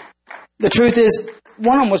 The truth is,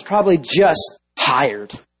 one of them was probably just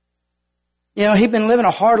tired. You know, he'd been living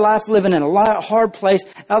a hard life, living in a hard place,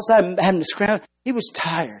 outside having to scramble. He was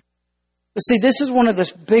tired. But see, this is one of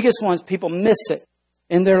the biggest ones people miss it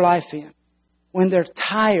in their life in. When they're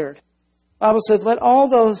tired. The Bible says, let all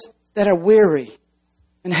those that are weary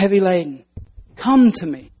and heavy laden come to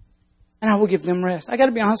me, and I will give them rest. I got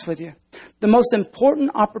to be honest with you. The most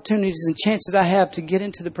important opportunities and chances I have to get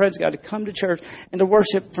into the presence of God, to come to church and to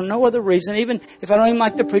worship for no other reason, even if I don't even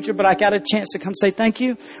like the preacher, but I got a chance to come say thank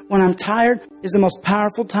you when I'm tired, is the most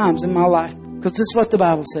powerful times in my life. Because this is what the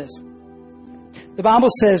Bible says. The Bible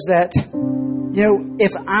says that, you know,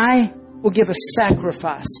 if I will give a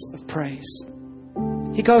sacrifice of praise.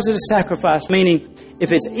 He calls it a sacrifice, meaning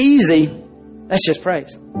if it's easy, that's just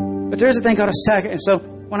praise. But there's a thing called a sacrifice. And so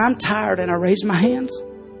when I'm tired and I raise my hands,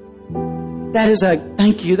 that is a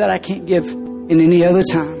thank you that I can't give in any other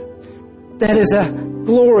time. That is a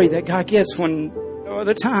glory that God gets when no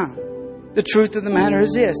other time. The truth of the matter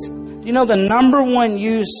is this. You know the number one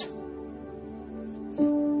used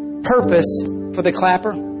purpose for the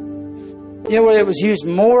clapper? You know where it was used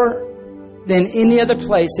more than any other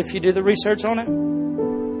place if you do the research on it?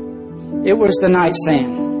 It was the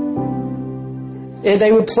nightstand.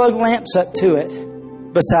 They would plug lamps up to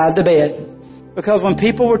it beside the bed. Because when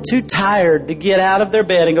people were too tired to get out of their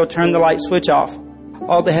bed and go turn the light switch off,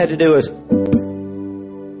 all they had to do was,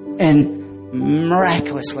 and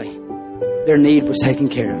miraculously, their need was taken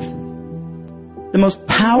care of. The most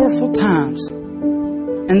powerful times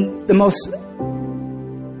and the most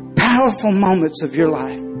powerful moments of your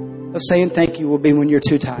life of saying thank you will be when you're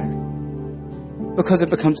too tired. Because it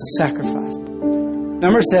becomes a sacrifice.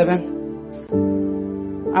 Number 7,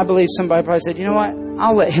 I believe somebody probably said, you know what?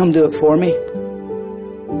 I'll let him do it for me.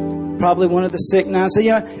 Probably one of the sick now said,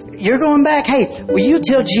 you know, you're going back. Hey, will you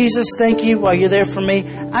tell Jesus thank you while you're there for me?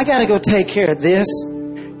 I got to go take care of this.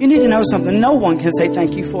 You need to know something. No one can say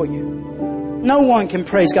thank you for you. No one can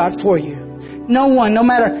praise God for you. No one, no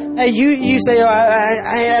matter, hey, you say, oh,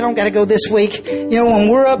 I don't got to go this week. You know, when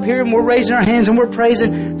we're up here and we're raising our hands and we're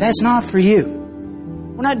praising, that's not for you.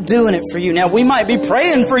 We're not doing it for you. Now, we might be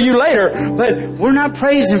praying for you later, but we're not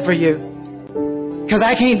praising for you. Because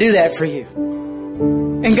I can't do that for you.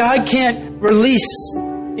 And God can't release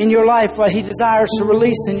in your life what He desires to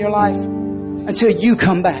release in your life until you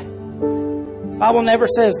come back. The Bible never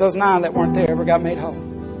says those 9 that weren't there ever got made whole.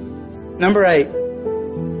 Number 8.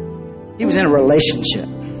 He was in a relationship.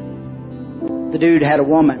 The dude had a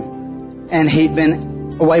woman, and he'd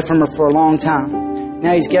been away from her for a long time.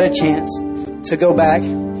 Now he's got a chance to go back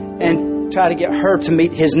and try to get her to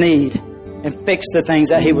meet his need and fix the things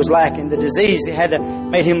that he was lacking. The disease had to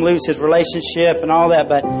made him lose his relationship and all that.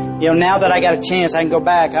 But, you know, now that I got a chance, I can go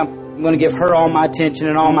back. I'm going to give her all my attention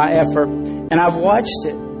and all my effort. And I've watched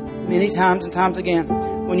it many times and times again.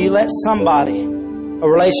 When you let somebody, a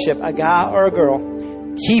relationship, a guy or a girl,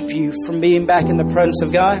 keep you from being back in the presence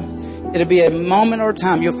of God, it'll be a moment or a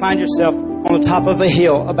time you'll find yourself on the top of a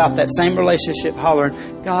hill about that same relationship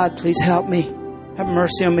hollering, God, please help me. Have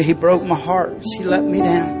mercy on me. He broke my heart. She let me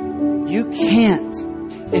down. You can't.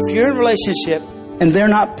 If you're in a relationship and they're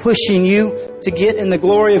not pushing you to get in the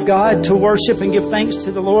glory of God, to worship and give thanks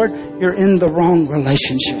to the Lord, you're in the wrong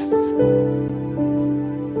relationship.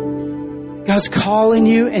 God's calling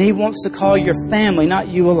you, and He wants to call your family, not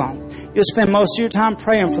you alone. You'll spend most of your time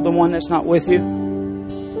praying for the one that's not with you.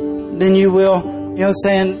 Then you will,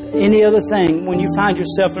 saying any other thing when you find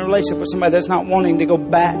yourself in a relationship with somebody that's not wanting to go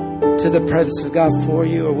back to the presence of God for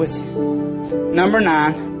you or with you. Number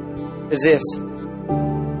 9 is this.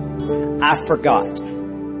 I forgot.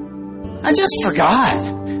 I just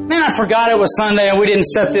forgot. Man, I forgot it was Sunday and we didn't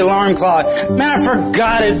set the alarm clock. Man, I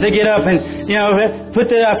forgot it to get up and, put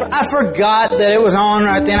that up. I forgot that it was on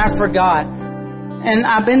right then. I forgot. And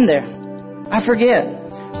I've been there. I forget.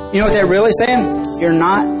 You know what they're really saying? You're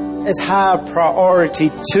not as high a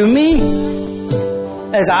priority to me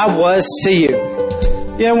as I was to you.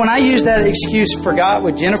 When I use that excuse forgot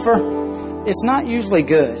with Jennifer, it's not usually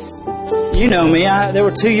good. You know me. There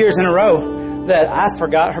were 2 years in a row that I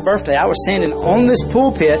forgot her birthday. I was standing on this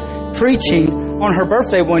pulpit preaching on her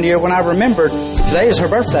birthday one year when I remembered today is her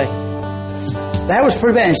birthday. That was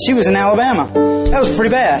pretty bad. And she was in Alabama. That was pretty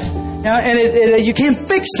bad. And you can't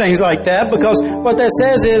fix things like that, because what that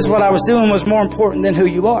says is what I was doing was more important than who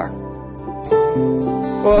you are.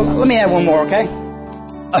 Well, let me add one more, okay?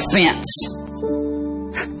 Offense.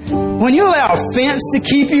 When you allow offense to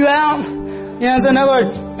keep you out, it's another,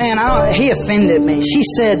 man, he offended me. She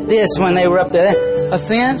said this when they were up there.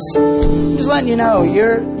 Offense, just letting you know,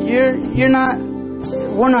 we're not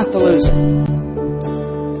the loser.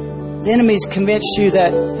 The enemy's convinced you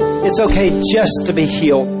that it's okay just to be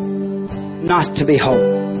healed, not to be whole.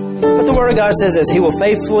 But the Word of God says this: He will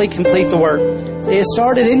faithfully complete the work He has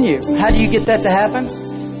started in you. How do you get that to happen?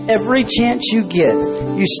 Every chance you get,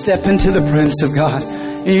 you step into the presence of God.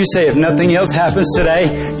 And you say, if nothing else happens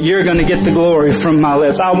today, you're going to get the glory from my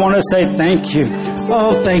lips. I want to say thank you.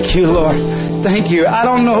 Oh, thank you, Lord. Thank you. I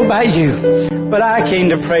don't know about you, but I came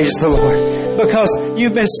to praise the Lord because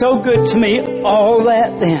you've been so good to me all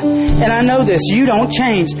that then. And I know this, you don't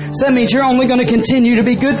change. So that means you're only going to continue to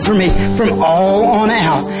be good for me from all on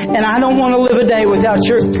out. And I don't want to live a day without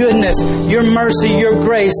your goodness, your mercy, your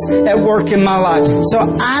grace at work in my life. So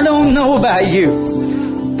I don't know about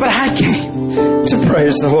you, but I came to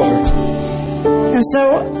praise the Lord. And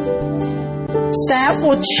so that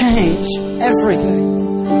will change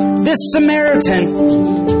everything. This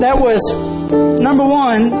Samaritan that was, number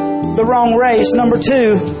one, the wrong race. Number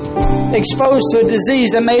two, exposed to a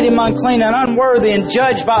disease that made him unclean and unworthy and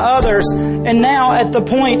judged by others. And now at the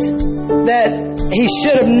point that he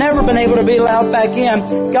should have never been able to be allowed back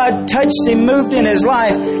in, God touched him, moved in his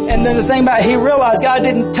life. And then the thing about it, he realized God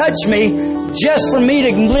didn't touch me just for me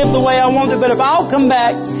to live the way I want to. But if I'll come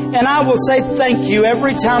back and I will say thank you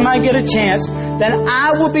every time I get a chance, then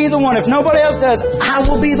I will be the one. If nobody else does, I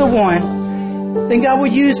will be the one. Then God will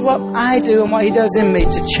use what I do and what He does in me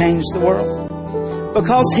to change the world.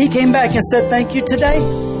 Because He came back and said thank you today.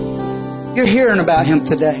 You're hearing about Him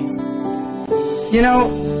today. You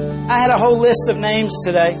know, I had a whole list of names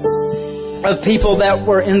today of people that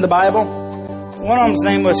were in the Bible. One of them's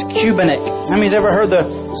name was Cubinik. How many's ever heard the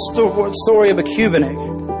story of a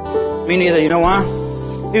Cubinik? Me neither. You know why?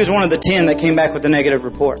 He was one of the 10 that came back with a negative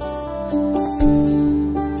report.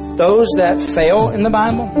 Those that fail in the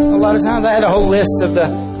Bible, a lot of times, I had a whole list of the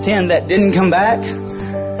 10 that didn't come back.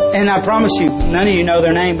 And I promise you, none of you know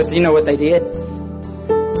their name, but you know what they did?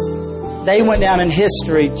 They went down in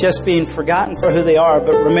history just being forgotten for who they are,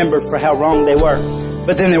 but remembered for how wrong they were.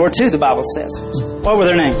 But then there were 2, the Bible says. What were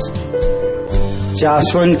their names?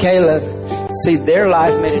 Joshua and Caleb. See, their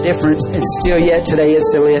life made a difference, and still yet today it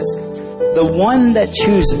still is. The one that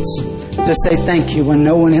chooses to say thank you when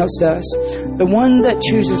no one else does. The one that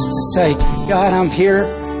chooses to say, God, I'm here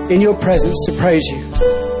in your presence to praise you.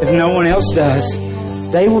 If no one else does,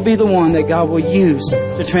 they will be the one that God will use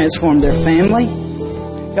to transform their family.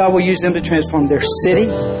 God will use them to transform their city.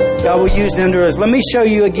 God will use them to... Let me show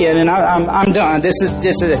you again, and I'm done. This is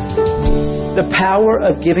it. The power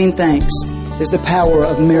of giving thanks is the power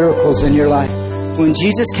of miracles in your life. When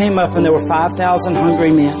Jesus came up and there were 5,000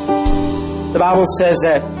 hungry men, the Bible says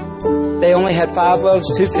that they only had 5 loaves,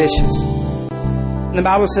 2 fishes. And the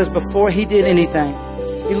Bible says before He did anything,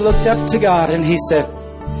 He looked up to God and He said,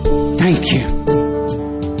 thank you.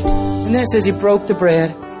 And then it says He broke the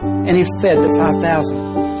bread and He fed the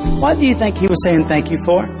 5,000. What do you think He was saying thank you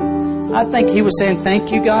for? I think He was saying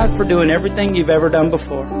thank you, God, for doing everything you've ever done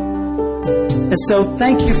before. And so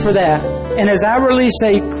thank you for that. And as I release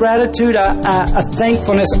a gratitude, a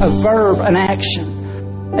thankfulness, a verb, an action,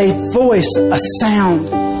 a voice, a sound,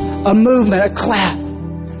 a movement, a clap,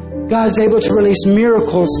 God's able to release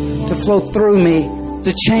miracles to flow through me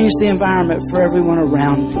to change the environment for everyone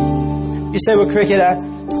around me. You say, well, Cricket,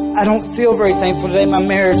 I don't feel very thankful today. My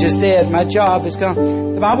marriage is dead. My job is gone.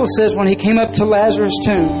 The Bible says when He came up to Lazarus'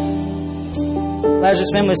 tomb,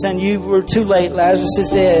 Lazarus' family saying, you were too late. Lazarus is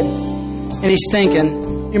dead. And he's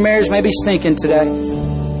stinking. Your marriage may be stinking today.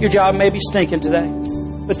 Your job may be stinking today.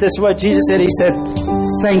 But this is what Jesus said. He said,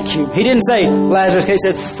 thank you. He didn't say, Lazarus. He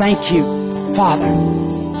said, thank you, Father.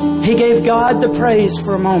 He gave God the praise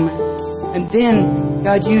for a moment. And then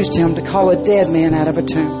God used him to call a dead man out of a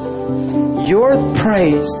tomb. Your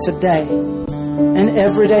praise today and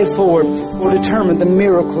every day forward will determine the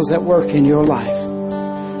miracles at work in your life.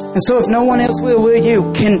 And so if no one else will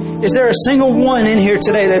you? Is there a single one in here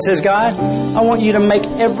today that says, God, I want you to make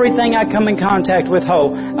everything I come in contact with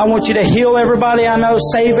whole. I want you to heal everybody I know,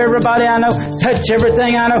 save everybody I know, touch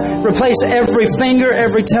everything I know, replace every finger,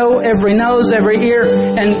 every toe, every nose, every ear.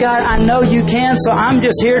 And God, I know you can, so I'm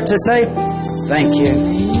just here to say thank you.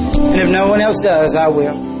 And if no one else does, I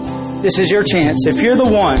will. this is your chance. If you're the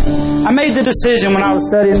one, I made the decision when I was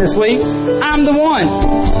studying this week, I'm the one.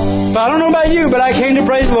 But I don't know about you, but I came to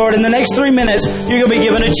praise the Lord. In the next 3 minutes, you're going to be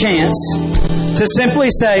given a chance to simply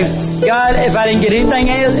say, God, if I didn't get anything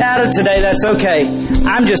out of today, that's okay.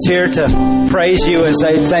 I'm just here to praise you and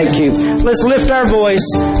say thank you. Let's lift our voice.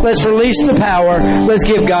 Let's release the power. Let's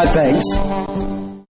give God thanks.